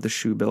evidence of the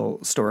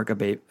shoebill stork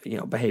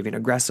behaving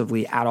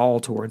aggressively at all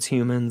towards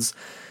humans.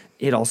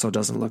 It also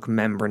doesn't look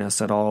membranous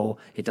at all.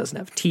 It doesn't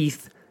have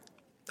teeth.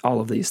 all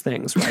of these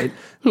things, right?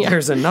 Yeah.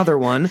 There's another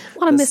one. A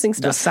lot of missing The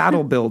stuff.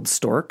 saddle-billed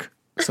stork.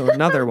 So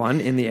another one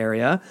in the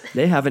area.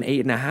 They have an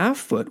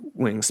 8.5-foot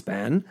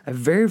wingspan, a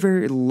very,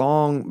 very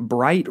long,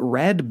 bright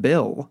red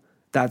bill.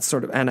 That's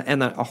sort of, and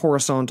a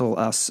horizontal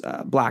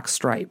black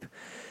stripe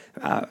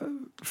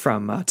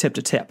from tip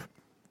to tip.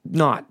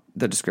 Not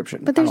the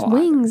description. But there's at all.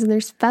 wings and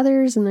there's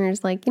feathers and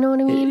there's like, you know what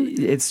I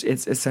mean? It's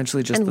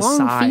essentially just And the long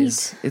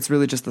size. feet. It's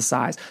really just the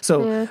size.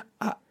 So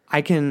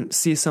I can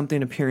see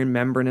something appearing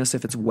membranous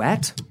if it's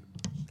wet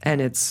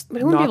and it's it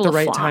wouldn't be not able the to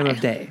right fly. time of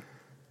day.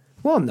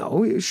 Well,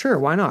 no, sure,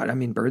 why not? I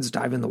mean, birds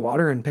dive in the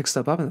water and pick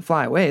stuff up and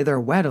fly away. They're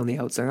wet on the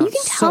outside. You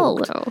can tell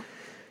though.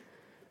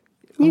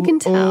 You can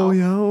tell. Oh,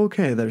 yeah,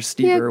 okay. There's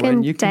Steve You Irwin.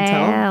 can You can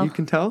tell. tell. You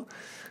can tell.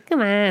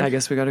 Come on. I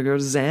guess we got to go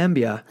to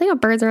Zambia. They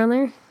got birds around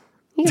there.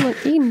 You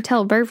can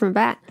tell a bird from a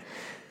bat.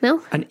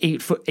 No? An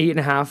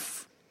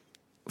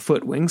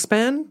 8.5-foot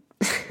wingspan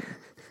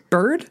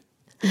bird.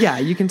 Yeah,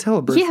 you can tell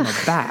a bird from a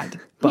bat.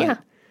 But Yeah.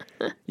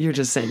 you're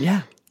just saying,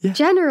 yeah.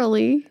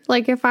 Generally,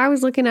 like if I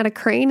was looking at a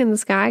crane in the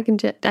sky, I can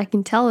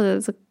tell that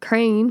it's a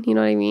crane. You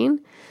know what I mean?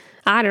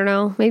 I don't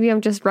know. Maybe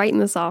I'm just writing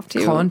this off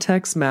too.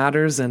 Context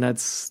matters, and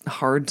it's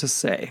hard to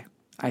say,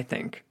 I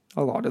think,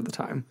 a lot of the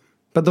time.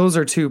 But those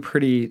are two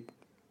pretty,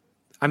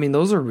 I mean,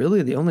 those are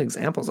really the only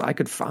examples I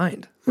could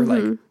find where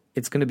like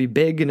it's going to be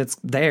big and it's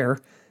there,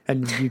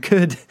 and you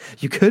could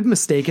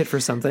mistake it for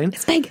something.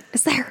 It's big.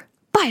 It's there.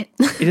 Buy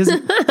it. It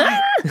isn't.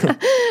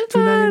 That's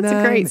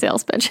a great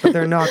sales pitch.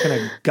 They're not going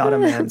to gut a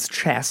man's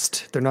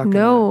chest. They're not. Gonna,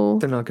 No.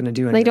 they're not going to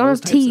do anything. They don't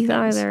have teeth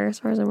either, as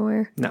far as I'm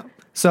aware. No.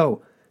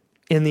 So,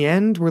 in the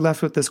end, we're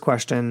left with this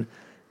question: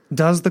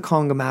 does the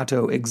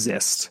Kongamato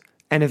exist?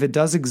 And if it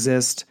does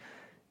exist,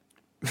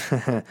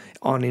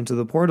 on Into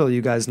the Portal,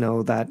 you guys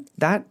know that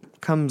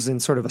comes in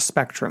sort of a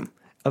spectrum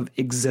of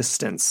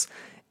existence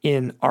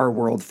in our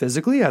world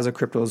physically as a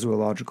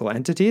cryptozoological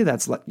entity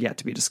that's yet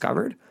to be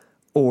discovered,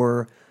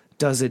 or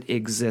does it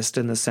exist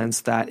in the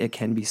sense that it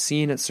can be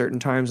seen at certain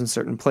times in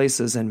certain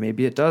places, and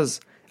maybe it does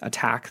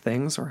attack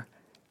things or,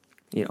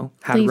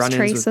 have Leaves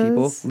run-ins with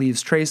people, traces.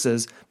 leaves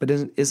traces, but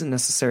isn't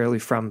necessarily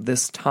from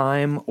this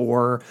time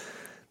or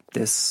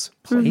this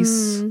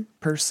place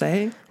per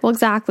se. Well,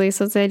 exactly.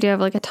 So it's the idea of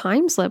like a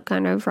time slip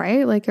kind of,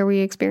 right? Like, are we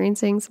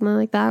experiencing something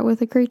like that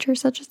with a creature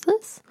such as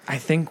this? I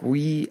think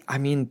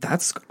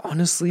that's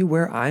honestly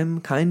where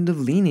I'm kind of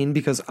leaning,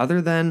 because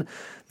other than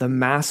the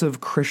massive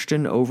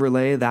Christian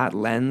overlay, that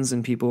lens,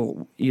 and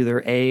people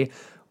either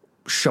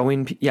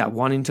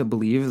wanting to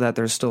believe that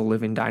there's still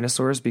living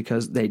dinosaurs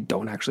because they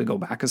don't actually go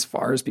back as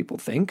far as people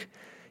think.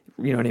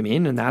 You know what I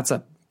mean? And that's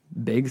a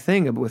big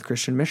thing with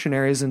Christian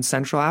missionaries in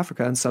Central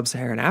Africa and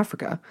Sub-Saharan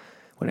Africa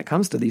when it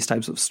comes to these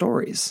types of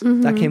stories.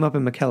 That came up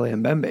in Mekele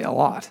and Mbembe a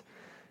lot.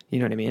 You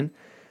know what I mean?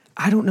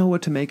 I don't know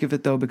what to make of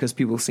it, though, because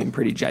people seem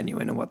pretty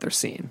genuine in what they're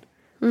seeing.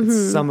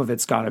 Some of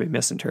it's got to be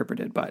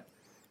misinterpreted, but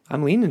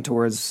I'm leaning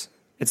towards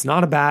it's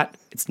not a bat.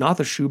 It's not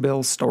the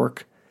shoebill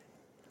stork.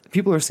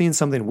 People are seeing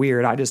something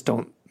weird. I just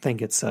don't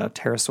think it's a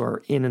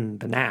pterosaur in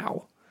the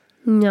now,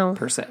 No.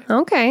 per se.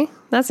 Okay.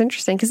 That's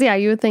interesting. Because,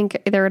 you would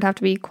think there would have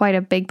to be quite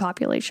a big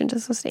population to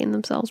sustain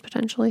themselves,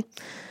 potentially.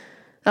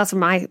 That's what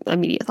my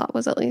immediate thought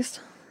was, at least.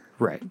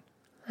 Right.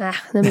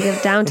 Then we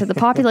get down to the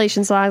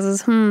population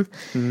sizes,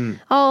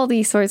 all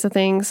these sorts of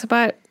things.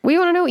 But we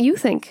want to know what you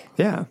think.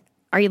 Yeah.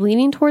 Are you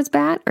leaning towards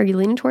bat? Are you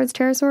leaning towards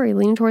pterosaur? Are you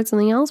leaning towards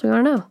something else? We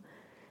want to know.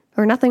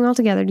 Or nothing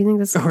altogether. Do you think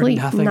this is Or complete?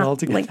 nothing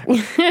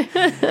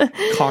altogether.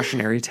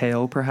 Cautionary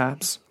tale,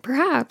 perhaps.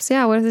 Perhaps,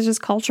 yeah. What if it's just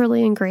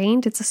culturally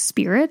ingrained? It's a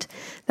spirit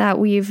that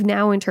we've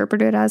now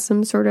interpreted as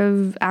some sort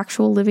of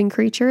actual living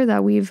creature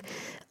that we've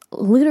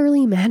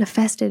literally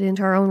manifested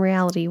into our own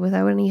reality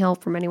without any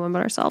help from anyone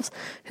but ourselves.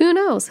 Who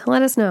knows?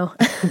 Let us know.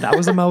 That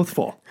was a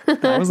mouthful.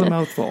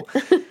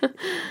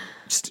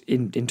 Just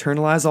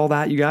internalize all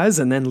that, you guys,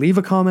 and then leave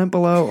a comment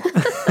below.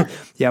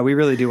 Yeah, we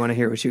really do want to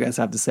hear what you guys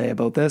have to say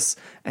about this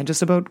and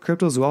just about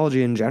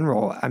cryptozoology in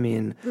general. I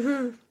mean,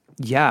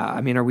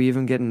 are we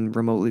even getting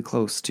remotely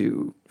close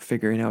to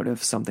figuring out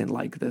if something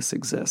like this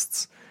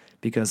exists?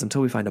 Because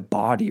until we find a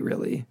body,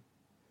 really,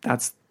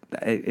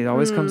 it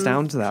always comes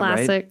down to that,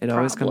 classic right? It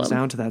always comes problem.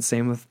 down to that.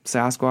 Same with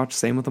Sasquatch,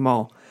 same with them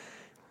all.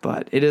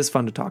 But it is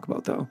fun to talk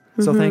about, though.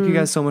 So thank you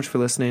guys so much for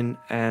listening,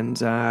 and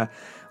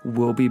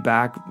we'll be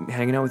back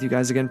hanging out with you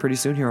guys again pretty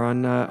soon here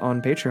on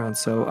Patreon.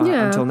 So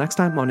until next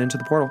time, on Into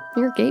the Portal.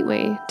 Your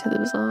gateway to the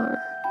bizarre.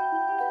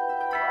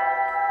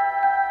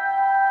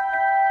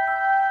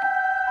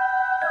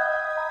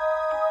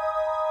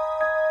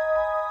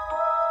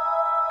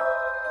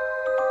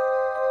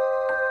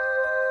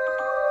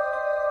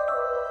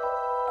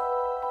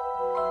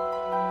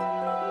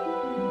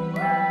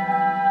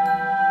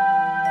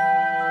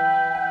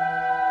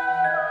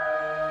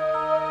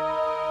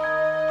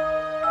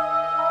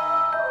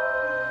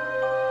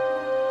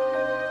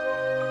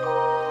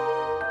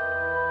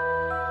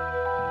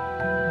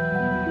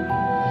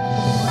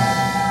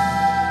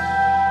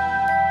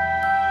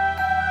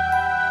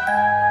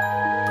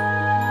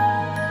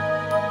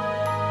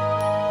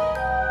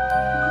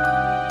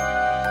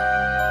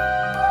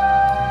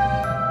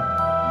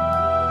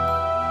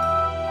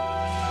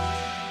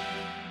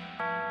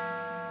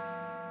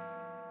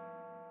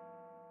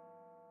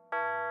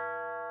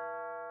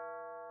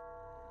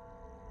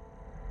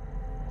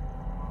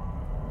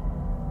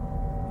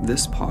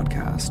 This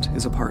podcast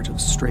is a part of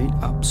Straight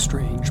Up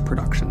Strange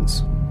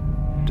Productions.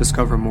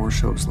 Discover more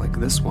shows like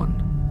this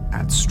one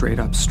at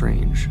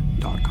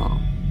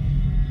straightupstrange.com.